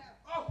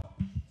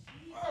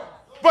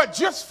 But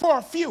just for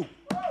a few.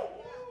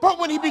 But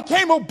when he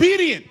became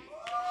obedient,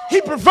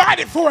 he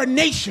provided for a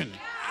nation.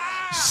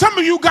 Some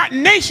of you got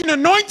nation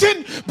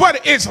anointing,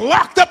 but it's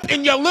locked up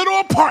in your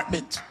little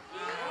apartment.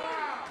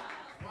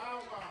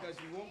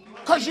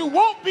 Because you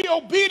won't be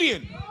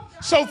obedient.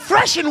 So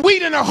threshing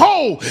wheat in a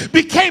hole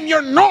became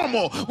your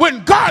normal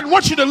when God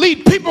wants you to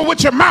lead people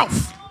with your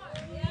mouth.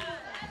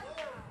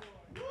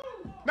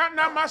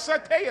 Not my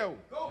sateo.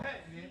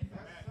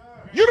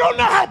 You don't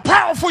know how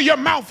powerful your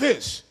mouth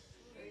is.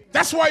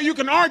 That's why you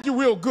can argue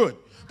real good.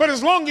 But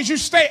as long as you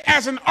stay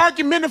as an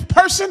argumentative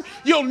person,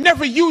 you'll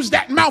never use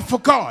that mouth for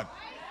God.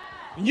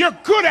 You're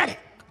good at it.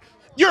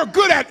 You're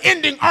good at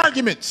ending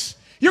arguments.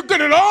 You're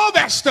good at all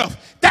that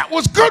stuff. That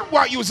was good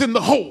while you was in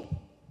the hole.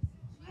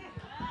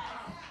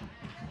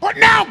 But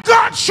now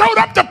God showed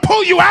up to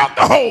pull you out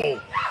the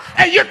hole.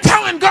 And you're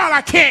telling God,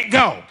 I can't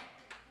go.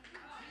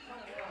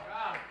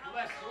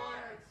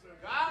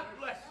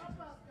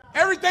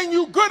 Everything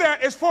you're good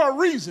at is for a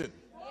reason.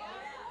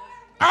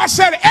 I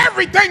said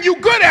everything you're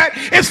good at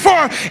is for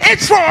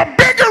a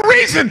bigger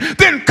reason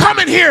than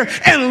coming here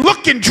and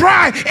looking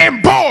dry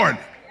and bored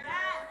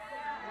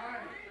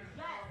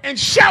and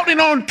shouting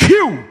on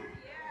cue.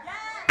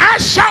 I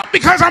shout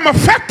because I'm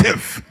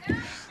effective.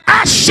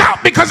 I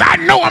shout because I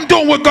know I'm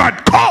doing what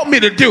God called me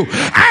to do.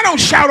 I don't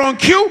shout on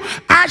cue.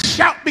 I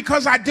shout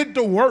because I did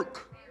the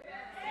work.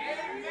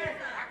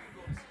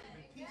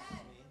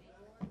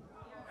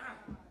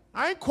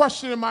 I ain't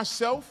questioning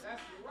myself.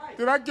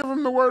 Did I give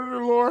him the word of the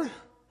Lord?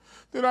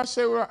 Did I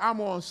say, well, I'm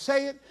going to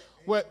say it?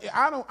 Well,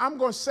 I'm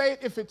going to say it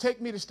if it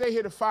take me to stay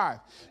here to 5.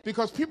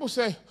 Because people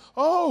say,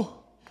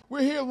 oh,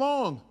 we're here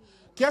long.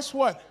 Guess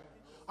what?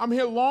 I'm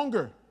here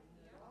longer.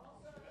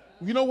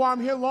 You know why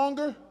I'm here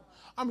longer?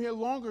 I'm here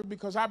longer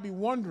because I be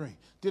wondering,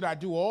 did I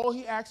do all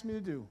he asked me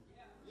to do?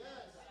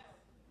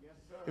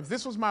 If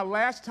this was my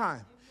last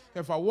time,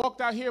 if I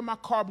walked out here and my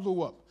car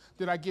blew up,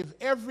 did I give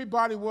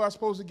everybody what I was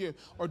supposed to give?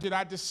 Or did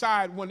I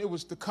decide when it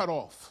was to cut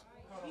off?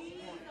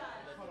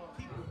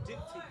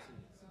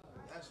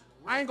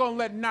 I ain't going to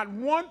let not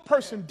one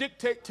person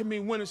dictate to me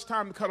when it's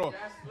time to cut off.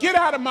 Get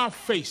out of my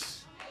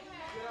face.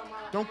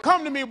 Don't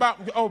come to me about,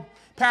 oh,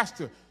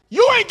 Pastor,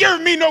 you ain't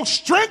giving me no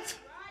strength.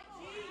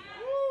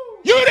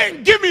 You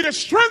didn't give me the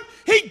strength.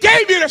 He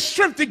gave you the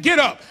strength to get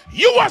up.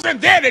 You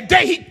wasn't there the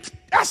day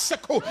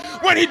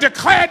when he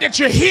declared that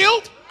you're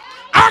healed.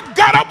 I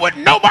got up with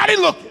nobody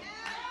looking.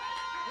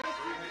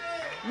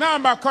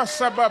 I'm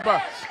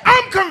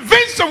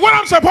convinced of what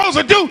I'm supposed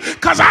to do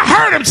because I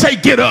heard him say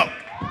get up.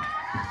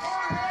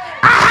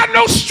 I had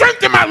no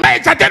strength in my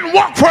legs. I didn't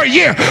walk for a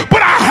year,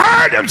 but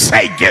I heard him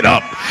say get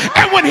up.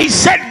 And when he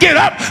said get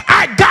up,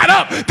 I got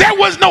up. There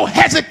was no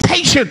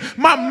hesitation.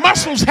 My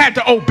muscles had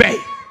to obey.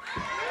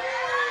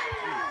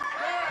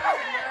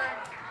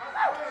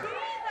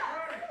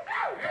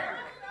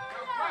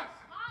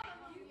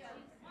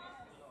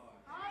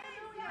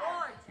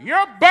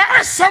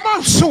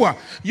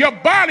 Your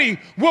body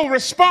will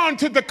respond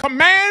to the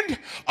command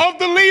of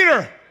the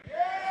leader.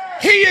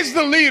 He is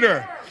the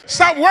leader.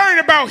 Stop worrying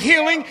about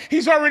healing.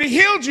 He's already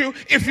healed you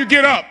if you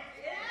get up.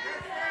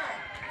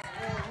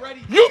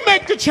 You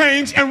make the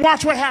change and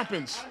watch what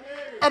happens.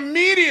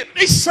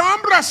 Immediately,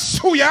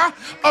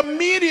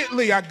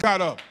 immediately I got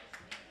up.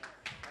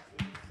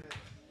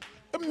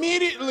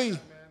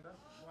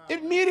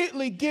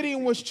 Immediately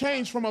Gideon was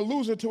changed from a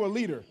loser to a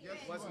leader.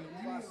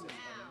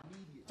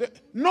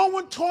 No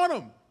one taught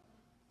him.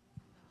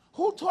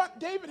 Who taught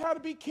David how to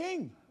be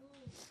king?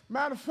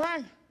 Matter of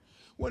fact,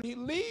 when he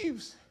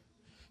leaves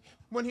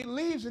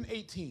in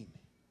 18,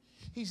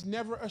 he's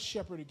never a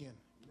shepherd again.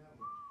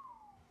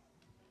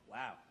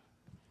 Wow.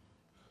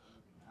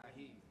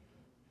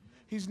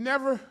 He's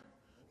never,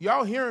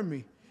 y'all hearing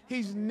me?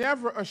 He's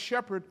never a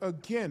shepherd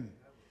again.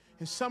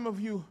 And some of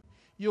you,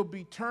 you'll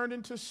be turned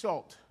into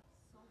salt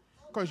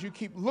because you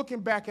keep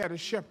looking back at a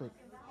shepherd,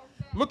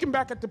 looking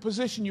back at the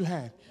position you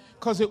had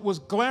because it was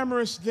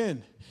glamorous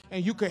then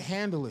and you could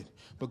handle it.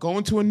 But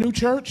going to a new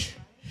church,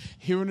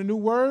 hearing a new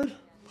word,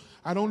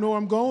 I don't know where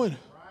I'm going.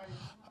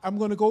 I'm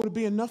going to go to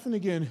being nothing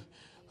again.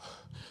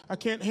 I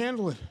can't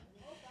handle it.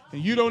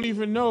 And you don't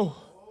even know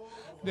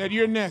that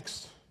you're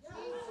next.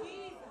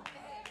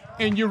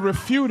 And you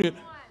refute it.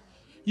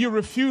 You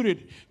refute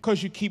it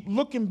because you keep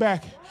looking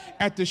back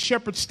at the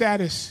shepherd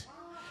status.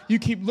 You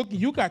keep looking.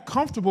 You got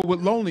comfortable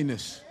with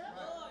loneliness.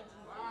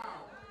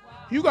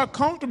 You got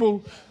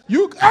comfortable.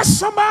 You got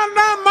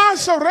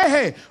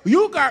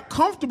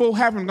comfortable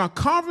having a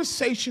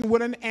conversation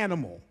with an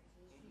animal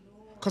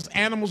because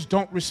animals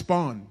don't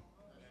respond.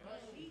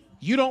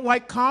 You don't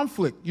like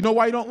conflict. You know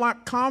why you don't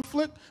like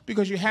conflict?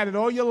 Because you had it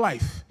all your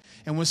life.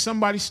 And when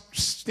somebody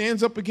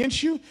stands up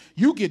against you,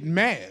 you get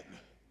mad.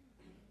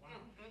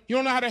 You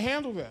don't know how to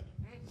handle that.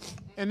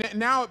 And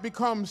now it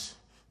becomes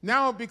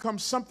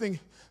something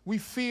we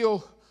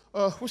feel,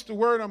 what's the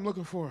word I'm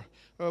looking for?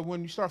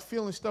 When you start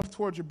feeling stuff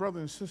towards your brother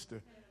and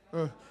sister.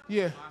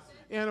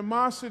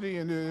 Animosity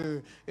and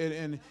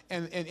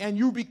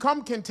you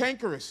become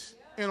cantankerous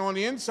and on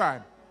the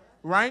inside,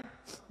 right?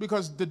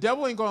 Because the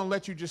devil ain't going to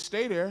let you just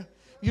stay there.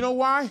 You know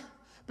why?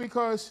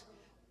 Because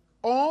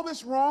all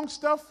this wrong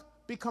stuff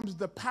becomes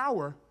the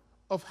power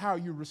of how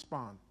you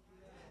respond.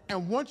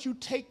 And once you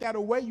take that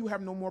away, you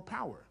have no more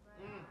power.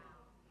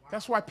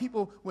 That's why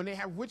people, when they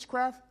have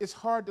witchcraft, it's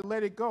hard to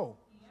let it go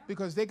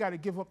because they got to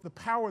give up the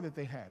power that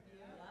they had.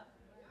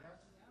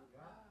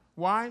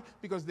 Why?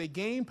 Because they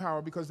gained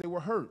power because they were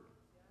hurt.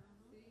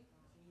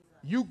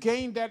 You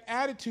gained that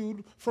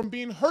attitude from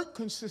being hurt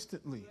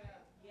consistently.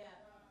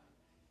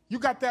 You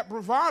got that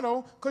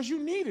bravado because you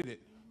needed it.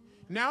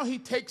 Now he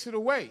takes it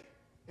away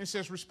and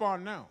says,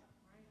 respond now.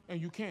 And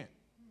you can't.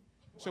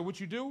 So what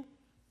you do,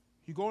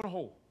 you go in a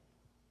hole.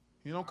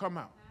 You don't come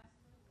out.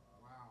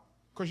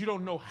 Because you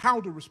don't know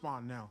how to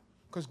respond now.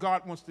 Because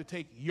God wants to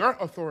take your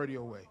authority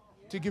away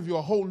to give you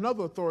a whole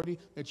nother authority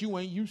that you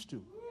ain't used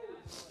to.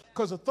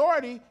 Because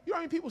authority, you know how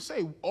many people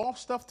say all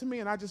stuff to me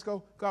and I just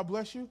go, God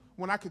bless you.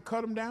 When I could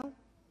cut them down,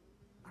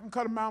 I can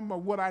cut them down by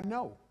what I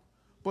know.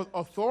 But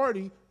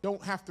authority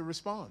don't have to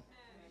respond.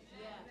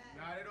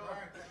 Not at all.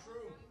 That's true.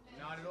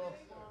 Not at all.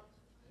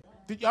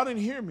 Y'all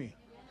didn't hear me.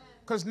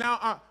 Because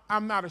now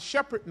I'm not a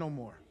shepherd no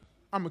more.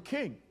 I'm a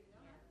king.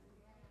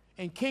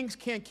 And kings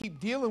can't keep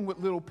dealing with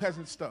little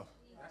peasant stuff.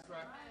 That's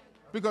right.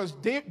 Because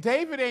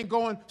David ain't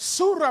going,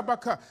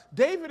 Surabaka.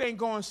 David ain't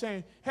going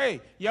saying,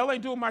 hey, y'all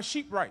ain't doing my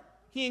sheep right.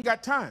 He ain't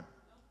got time.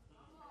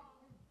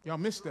 Y'all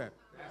missed that.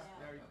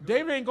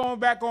 David ain't going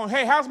back on,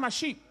 hey, how's my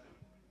sheep?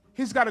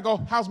 He's got to go,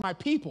 how's my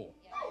people?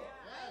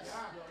 That's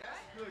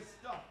good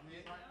stuff,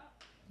 man.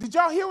 Did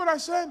y'all hear what I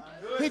said?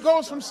 He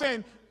goes from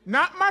saying,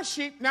 not my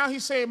sheep, now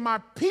he's saying my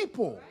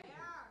people.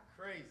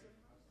 Crazy.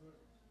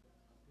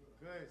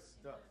 Good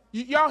stuff.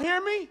 Y'all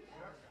hear me?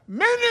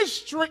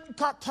 Ministry,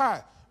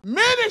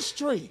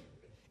 ministry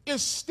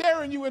is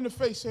staring you in the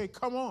face saying,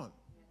 come on.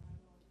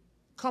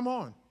 Come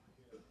on.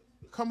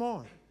 Come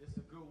on. This is a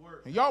good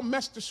word. And y'all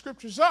messed the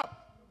scriptures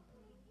up.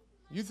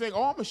 You think,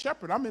 oh, I'm a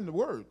shepherd. I'm in the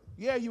word.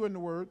 Yeah, you in the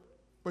word,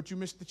 but you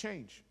missed the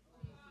change.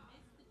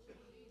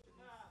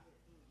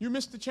 You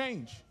missed the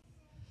change.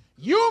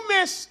 You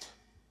missed,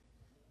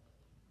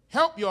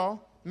 help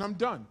y'all, and I'm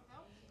done.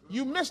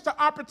 You missed the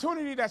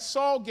opportunity that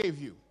Saul gave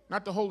you,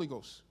 not the Holy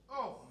Ghost.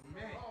 Oh,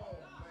 man.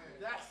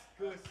 That's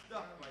good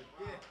stuff right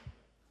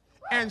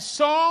there. And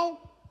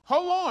Saul,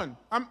 hold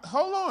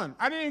on.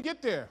 I didn't even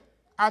get there.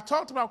 I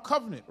talked about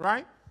covenant,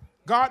 right?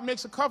 God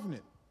makes a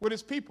covenant with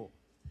his people.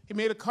 He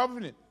made a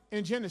covenant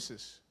in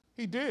Genesis.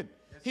 He did.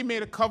 He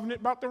made a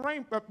covenant about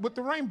with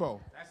the rainbow.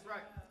 That's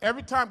right.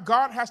 Every time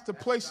God has to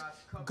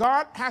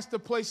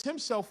place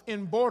himself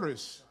in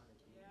borders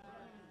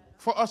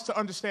for us to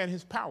understand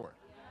his power.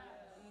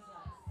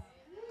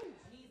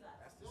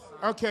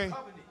 Okay.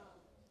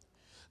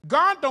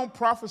 God don't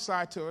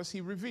prophesy to us,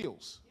 he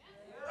reveals.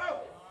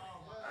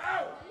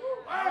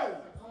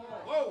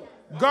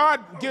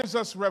 God gives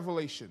us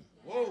revelation.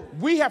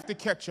 We have to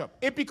catch up.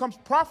 It becomes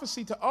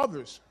prophecy to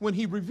others when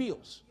he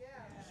reveals.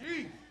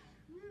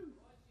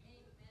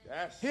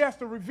 He has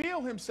to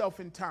reveal himself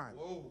in time.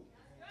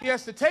 He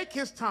has to take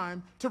his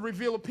time to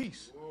reveal a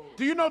piece.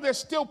 Do you know there's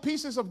still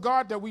pieces of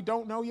God that we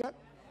don't know yet?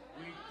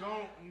 We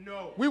don't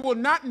know. We will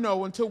not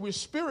know until we're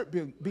spirit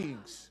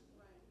beings.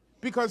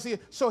 Because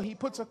he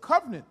puts a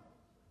covenant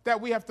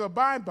that we have to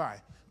abide by.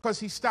 Because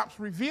he stops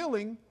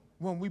revealing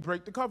when we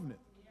break the covenant.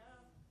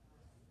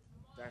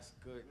 That's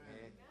good,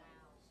 man.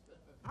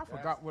 I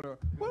forgot what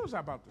was I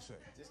about to say?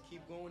 Just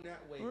keep going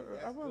that way.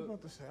 I was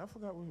about to say. I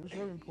forgot what was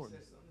very important.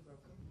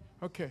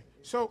 Okay,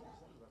 so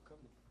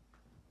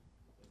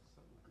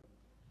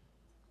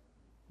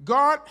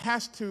God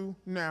has to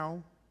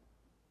now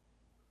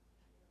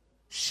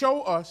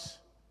show us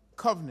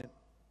covenant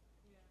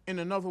in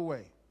another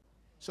way.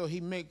 So he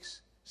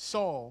makes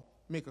Saul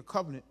make a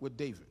covenant with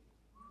David.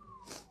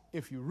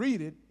 If you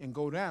read it and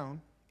go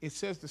down, it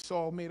says that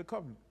Saul made a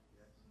covenant.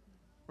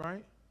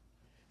 Right?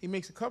 He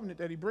makes a covenant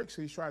that he breaks,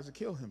 so he tries to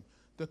kill him.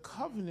 The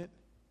covenant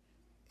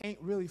ain't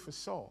really for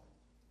Saul.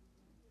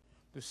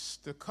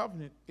 The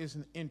covenant is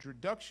an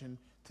introduction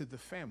to the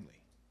family.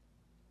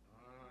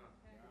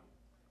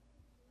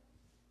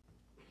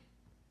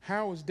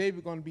 How is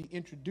David going to be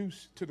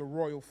introduced to the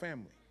royal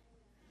family?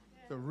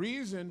 The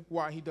reason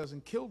why he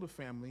doesn't kill the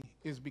family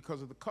is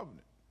because of the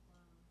covenant,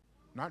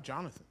 not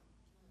Jonathan.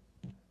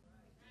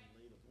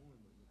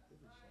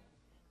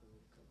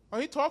 Oh,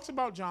 he talks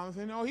about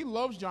Jonathan. Oh, he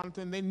loves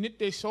Jonathan. They knit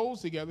their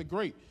souls together.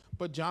 Great.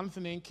 But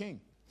Jonathan ain't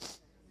king.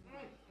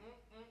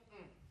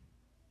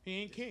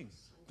 He ain't king.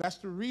 That's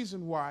the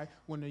reason why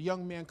when the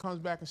young man comes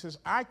back and says,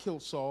 I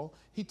killed Saul,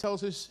 he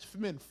tells his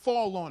men,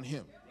 fall on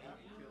him.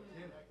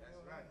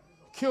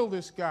 Kill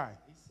this guy.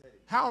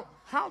 How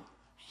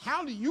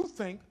do you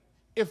think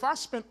if I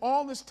spent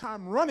all this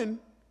time running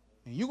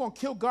and you're going to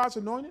kill God's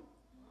anointed?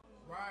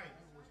 Right.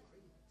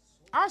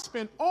 I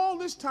spent all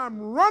this time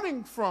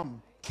running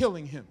from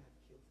killing him.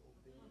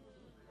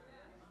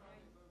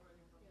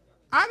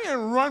 I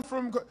didn't run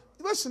from,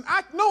 listen,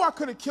 I know I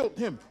could have killed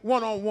him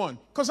one-on-one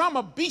because I'm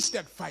a beast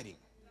at fighting.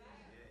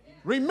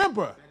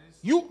 Remember,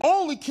 you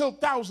only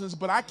killed thousands,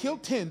 but I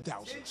killed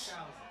 10,000s.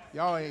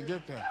 Y'all ain't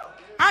get that.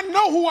 I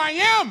know who I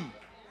am.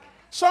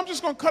 So I'm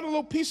just going to cut a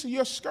little piece of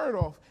your skirt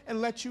off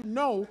and let you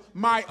know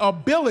my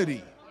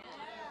ability.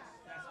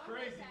 That's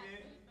crazy, man.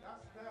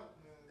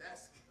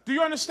 Do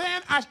you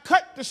understand? I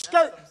cut the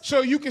skirt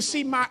so you can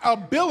see my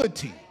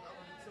ability.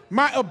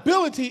 My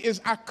ability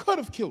is I could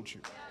have killed you.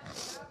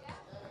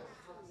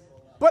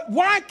 But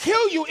why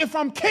kill you if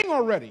I'm king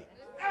already?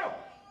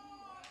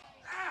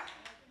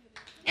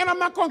 And I'm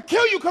not going to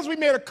kill you because we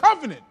made a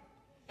covenant.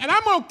 And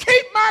I'm going to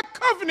keep my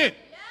covenant.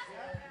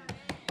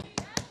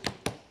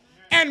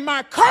 And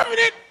my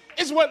covenant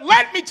is what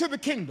led me to the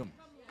kingdom.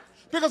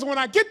 Because when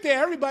I get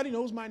there, everybody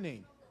knows my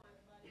name.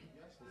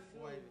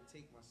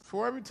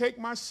 Before I even take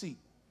my seat,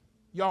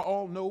 y'all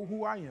all know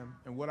who I am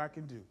and what I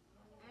can do.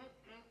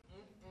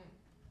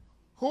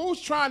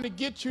 Who's trying to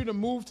get you to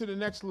move to the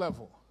next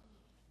level?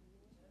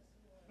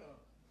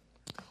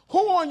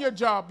 Who on your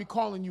job be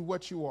calling you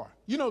what you are?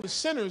 You know, the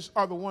sinners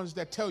are the ones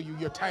that tell you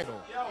your title.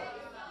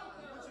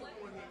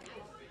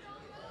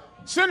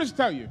 Sinners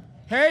tell you,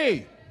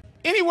 hey,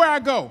 anywhere I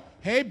go,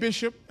 hey,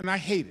 bishop, and I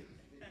hate it.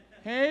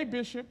 Hey,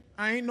 bishop,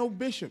 I ain't no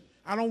bishop.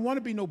 I don't want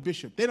to be no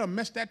bishop. They done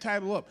messed that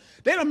title up.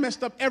 They done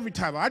messed up every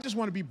title. I just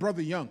want to be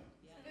Brother Young.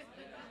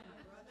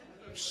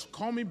 Just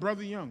call me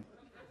Brother Young.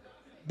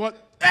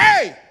 But,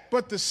 hey,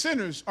 but the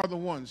sinners are the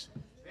ones.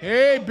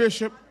 Hey,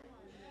 bishop,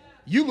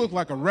 you look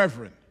like a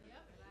reverend.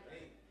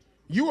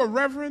 You a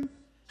reverend?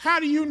 How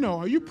do you know?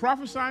 Are you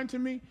prophesying to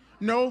me?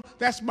 No,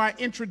 that's my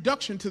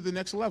introduction to the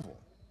next level.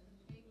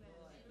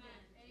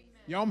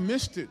 Y'all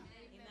missed it.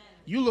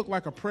 You look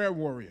like a prayer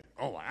warrior.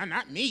 Oh,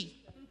 not me.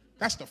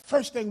 That's the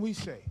first thing we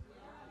say.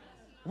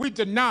 We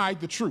deny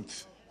the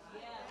truth.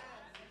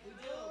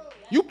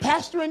 You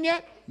pastoring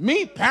yet?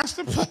 Me,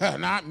 pastor?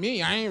 Not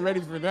me. I ain't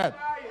ready for that.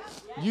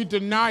 You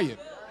deny it.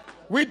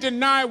 We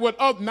deny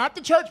what not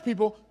the church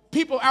people.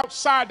 People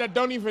outside that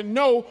don't even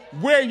know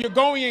where you're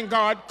going in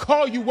God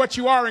call you what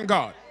you are in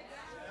God.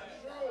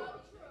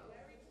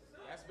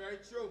 That's very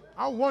true.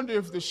 I wonder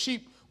if the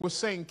sheep was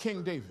saying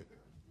King David.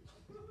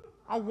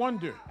 I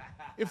wonder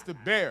if the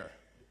bear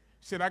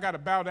said, I got to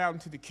bow down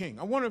to the king.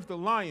 I wonder if the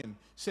lion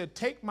said,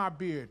 take my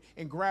beard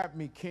and grab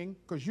me, king,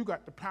 because you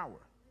got the power.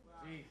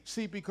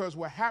 See, because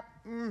what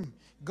happened,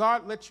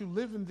 God let you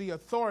live in the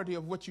authority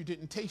of what you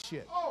didn't taste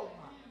yet. Oh,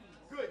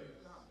 my goodness.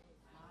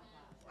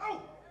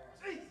 Oh,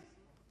 Jesus.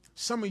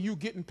 Some of you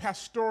getting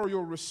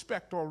pastoral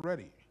respect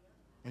already,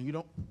 and you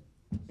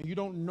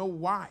don't know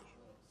why.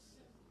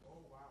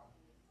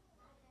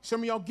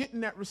 Some of y'all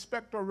getting that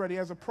respect already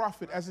as a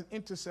prophet, as an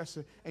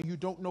intercessor, and you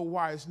don't know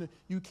why.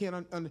 You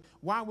can't.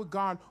 Why would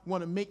God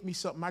want to make me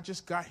something I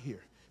just got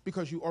here?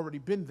 Because you already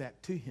been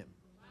that to him.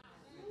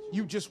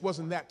 You just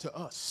wasn't that to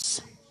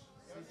us.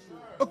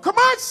 Oh, come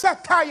on,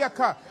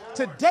 Sakayaka.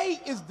 Today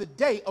is the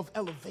day of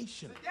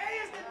elevation.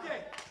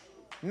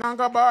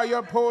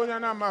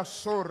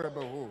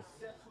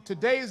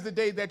 Today is the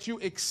day that you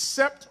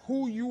accept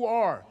who you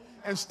are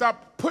and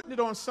stop putting it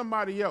on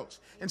somebody else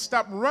and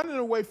stop running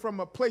away from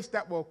a place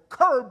that will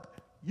curb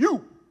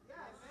you.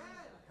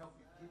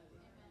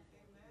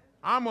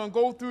 I'm going to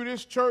go through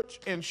this church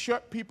and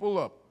shut people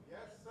up.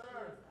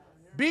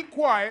 Be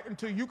quiet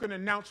until you can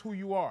announce who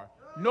you are.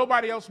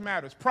 Nobody else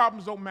matters.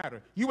 Problems don't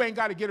matter. You ain't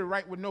got to get it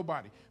right with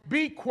nobody.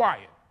 Be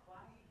quiet.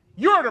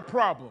 You're the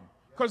problem.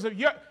 Because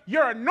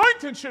your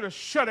anointing should have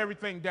shut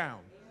everything down.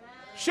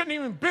 Shouldn't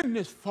even been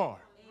this far.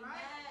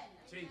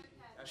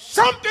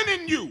 Something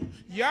in you,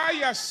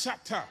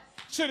 Sata,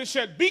 should have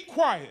said, be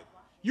quiet.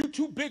 You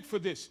too big for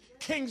this.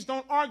 Kings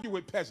don't argue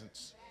with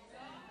peasants.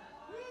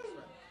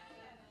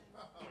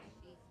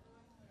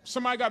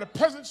 Somebody got a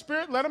peasant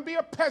spirit, let him be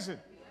a peasant.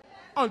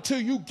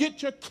 Until you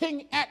get your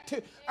king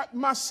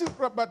my seat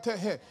up at the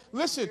head.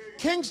 Listen,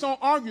 kings don't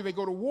argue, they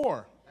go to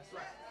war.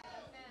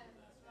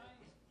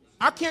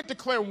 I can't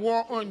declare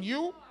war on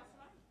you.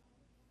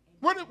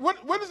 What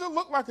does it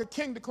look like a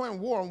king declaring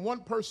war on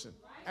one person?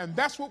 And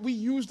that's what we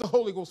use the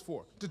Holy Ghost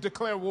for, to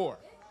declare war.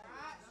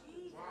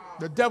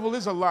 The devil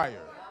is a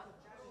liar.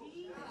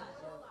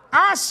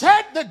 I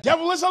said the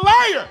devil is a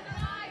liar.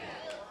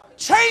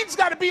 Change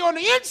got to be on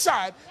the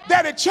inside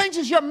that it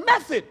changes your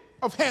method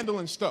of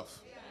handling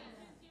stuff.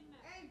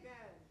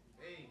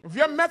 If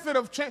your method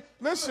of change,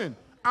 listen,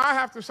 I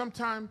have to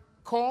sometimes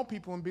call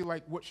people and be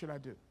like, what should I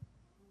do?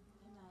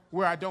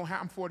 Where I don't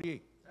have, I'm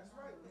 48.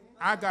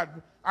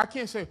 I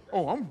can't say,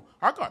 oh,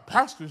 I got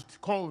pastors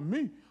calling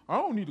me. I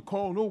don't need to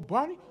call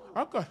nobody.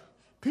 I got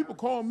people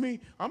calling me.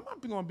 I'm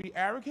not going to be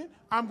arrogant.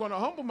 I'm going to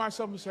humble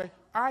myself and say,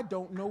 I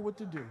don't know what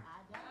to do.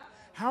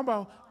 How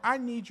about I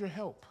need your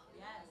help?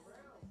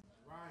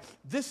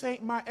 This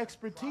ain't my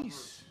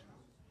expertise.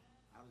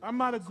 I'm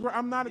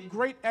not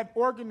great at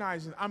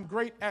organizing. I'm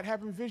great at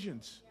having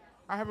visions.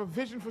 I have a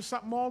vision for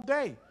something all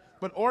day.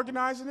 But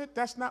organizing it,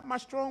 that's not my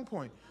strong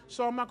point.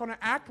 So I'm not going to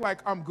act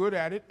like I'm good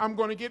at it. I'm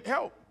going to get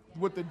help.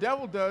 What the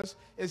devil does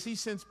is he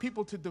sends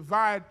people to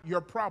divide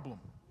your problem.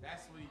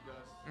 That's what he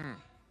does.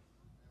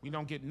 We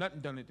don't get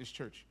nothing done at this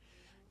church.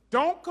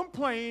 Don't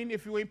complain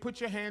if you ain't put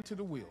your hand to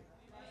the wheel.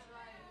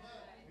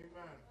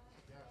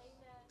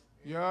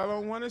 Y'all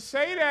don't want to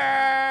say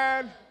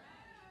that.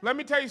 Let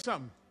me tell you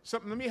something.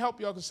 Let me help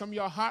y'all because some of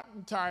y'all hot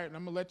and tired, and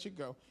I'm going to let you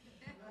go.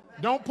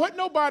 Don't put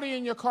nobody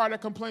in your car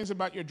that complains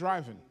about your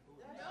driving.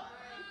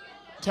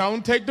 Tell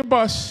them take the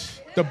bus.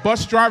 The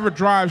bus driver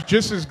drives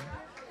just as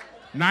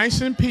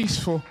nice and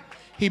peaceful.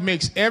 He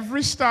makes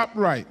every stop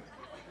right.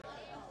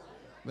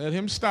 Let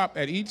him stop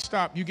at each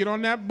stop. You get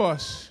on that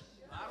bus,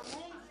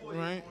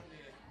 right?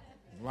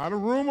 A lot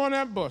of room on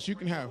that bus you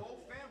can have.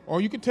 Or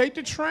you can take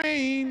the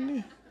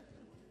train.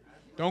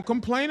 Don't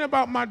complain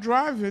about my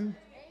driving.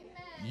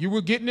 You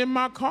were getting in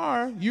my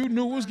car. You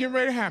knew what was getting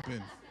ready to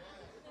happen.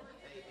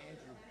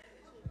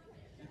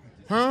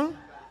 Huh?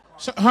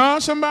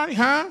 Somebody?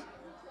 Huh?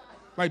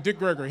 Like Dick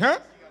Gregory. Huh?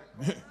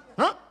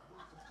 Huh?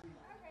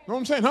 Know what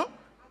I'm saying? Huh?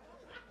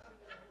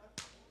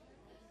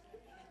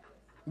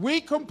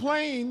 We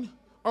complain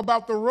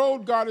about the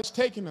road God is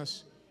taking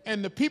us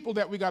and the people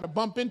that we got to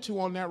bump into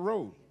on that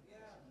road.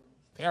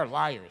 They're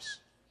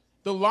liars.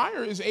 The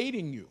liar is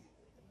aiding you.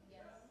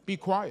 Be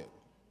quiet.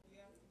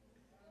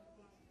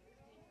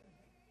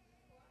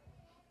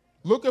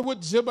 Look at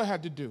what Ziba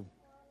had to do.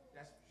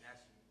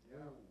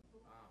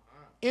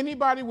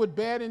 Anybody with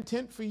bad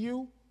intent for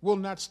you will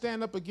not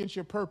stand up against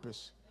your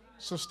purpose.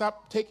 So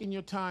stop taking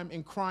your time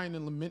and crying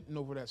and lamenting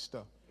over that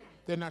stuff.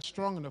 They're not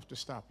strong enough to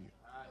stop you.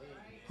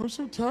 I'm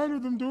so tired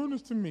of them doing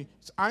this to me.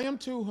 I am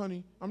too,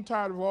 honey. I'm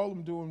tired of all of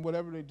them doing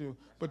whatever they do,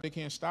 but they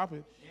can't stop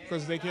it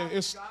because they can't.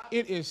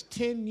 It is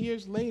 10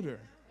 years later.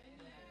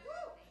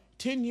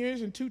 10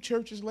 years and 2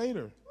 churches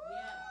later.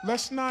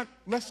 Let's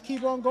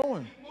keep on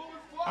going.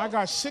 I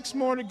got 6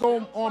 more to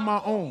go on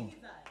my own.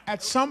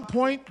 At some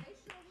point,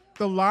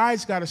 the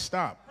lies got to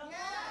stop.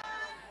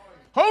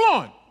 Hold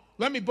on.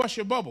 Let me bust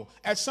your bubble.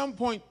 At some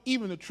point,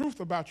 even the truth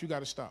about you got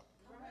to stop.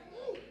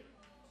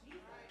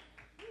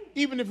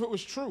 Even if it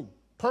was true.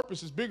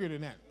 Purpose is bigger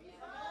than that.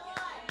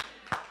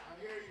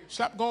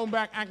 Stop going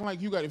back acting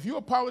like you got it. If you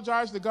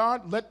apologize to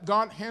God, let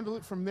God handle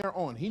it from there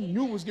on. He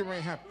knew what was getting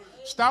ready to happen.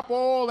 Stop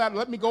all that.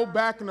 Let me go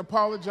back and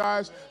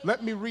apologize.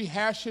 Let me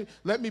rehash it.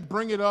 Let me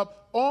bring it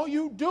up. All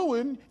you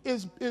doing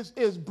is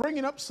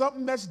bringing up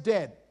something that's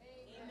dead.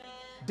 Amen.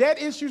 Dead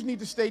issues need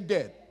to stay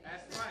dead.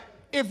 That's right.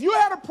 If you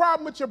had a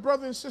problem with your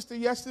brother and sister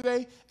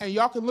yesterday and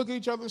y'all can look at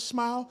each other and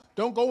smile,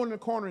 don't go in the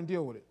corner and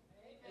deal with it.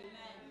 Amen.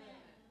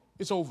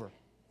 It's over.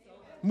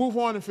 Move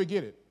on and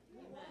forget it.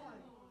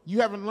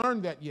 You haven't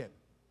learned that yet.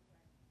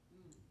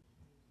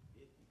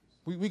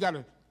 We got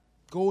to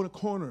go in the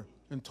corner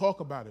and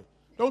talk about it.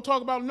 Don't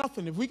talk about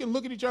nothing. If we can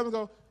look at each other and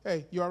go,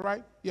 hey, you all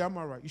right? Yeah, I'm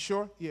all right. You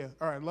sure? Yeah.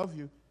 All right, love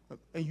you.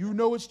 And you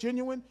know it's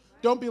genuine.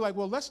 Don't be like,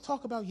 well, let's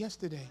talk about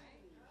yesterday.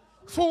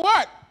 For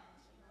what?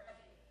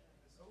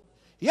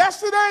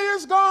 Yesterday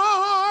is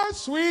gone,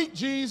 sweet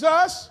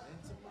Jesus.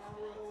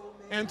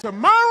 And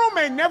tomorrow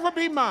may never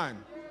be mine.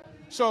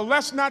 So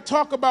let's not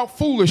talk about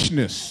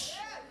foolishness.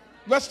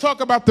 Let's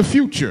talk about the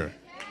future.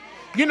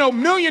 You know,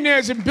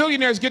 millionaires and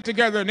billionaires get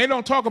together and they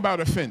don't talk about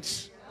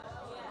offense.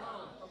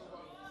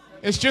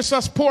 It's just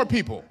us poor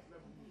people.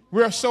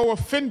 We're so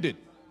offended.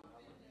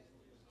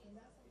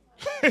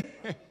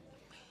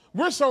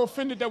 We're so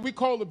offended that we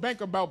call the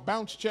bank about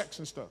bounce checks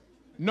and stuff,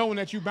 knowing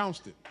that you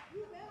bounced it.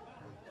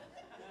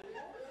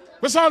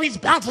 What's all these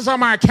bounces on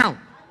my account?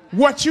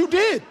 What you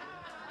did.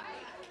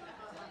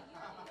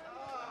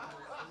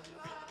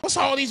 What's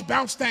all these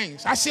bounce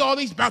things? I see all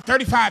these bounce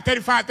 35,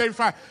 35,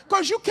 35.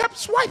 Because you kept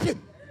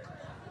swiping.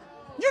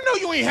 You know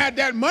you ain't had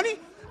that money.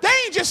 They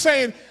ain't just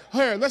saying,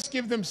 here, let's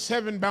give them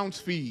 7 bounce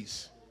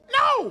fees.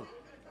 No.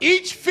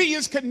 Each fee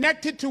is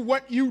connected to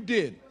what you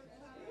did.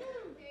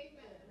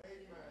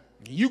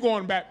 You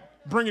going back,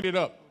 bringing it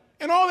up.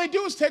 And all they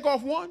do is take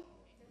off 1.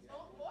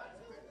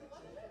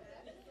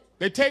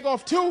 They take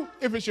off 2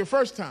 if it's your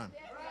first time.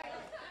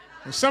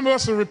 And some of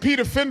us are repeat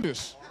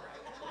offenders.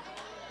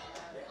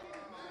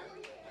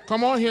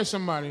 Come on here,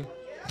 somebody.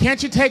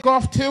 Can't you take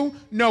off 2?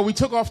 No, we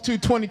took off 2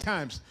 20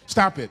 times.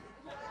 Stop it.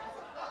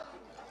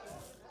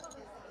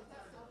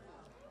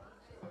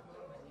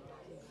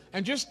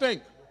 And just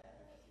think,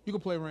 you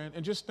can play, Rand,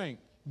 and just think,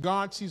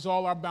 God sees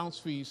all our bounce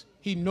fees.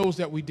 He knows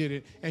that we did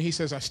it, and he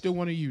says, I still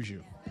want to use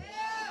you.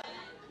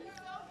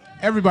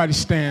 Everybody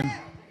stand.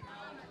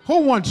 Who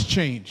wants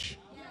change?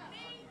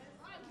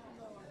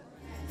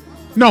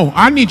 No,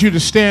 I need you to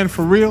stand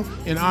for real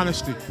in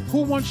honesty.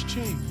 Who wants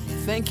change?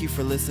 Thank you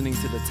for listening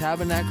to the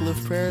Tabernacle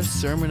of Prayer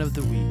Sermon of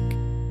the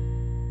Week.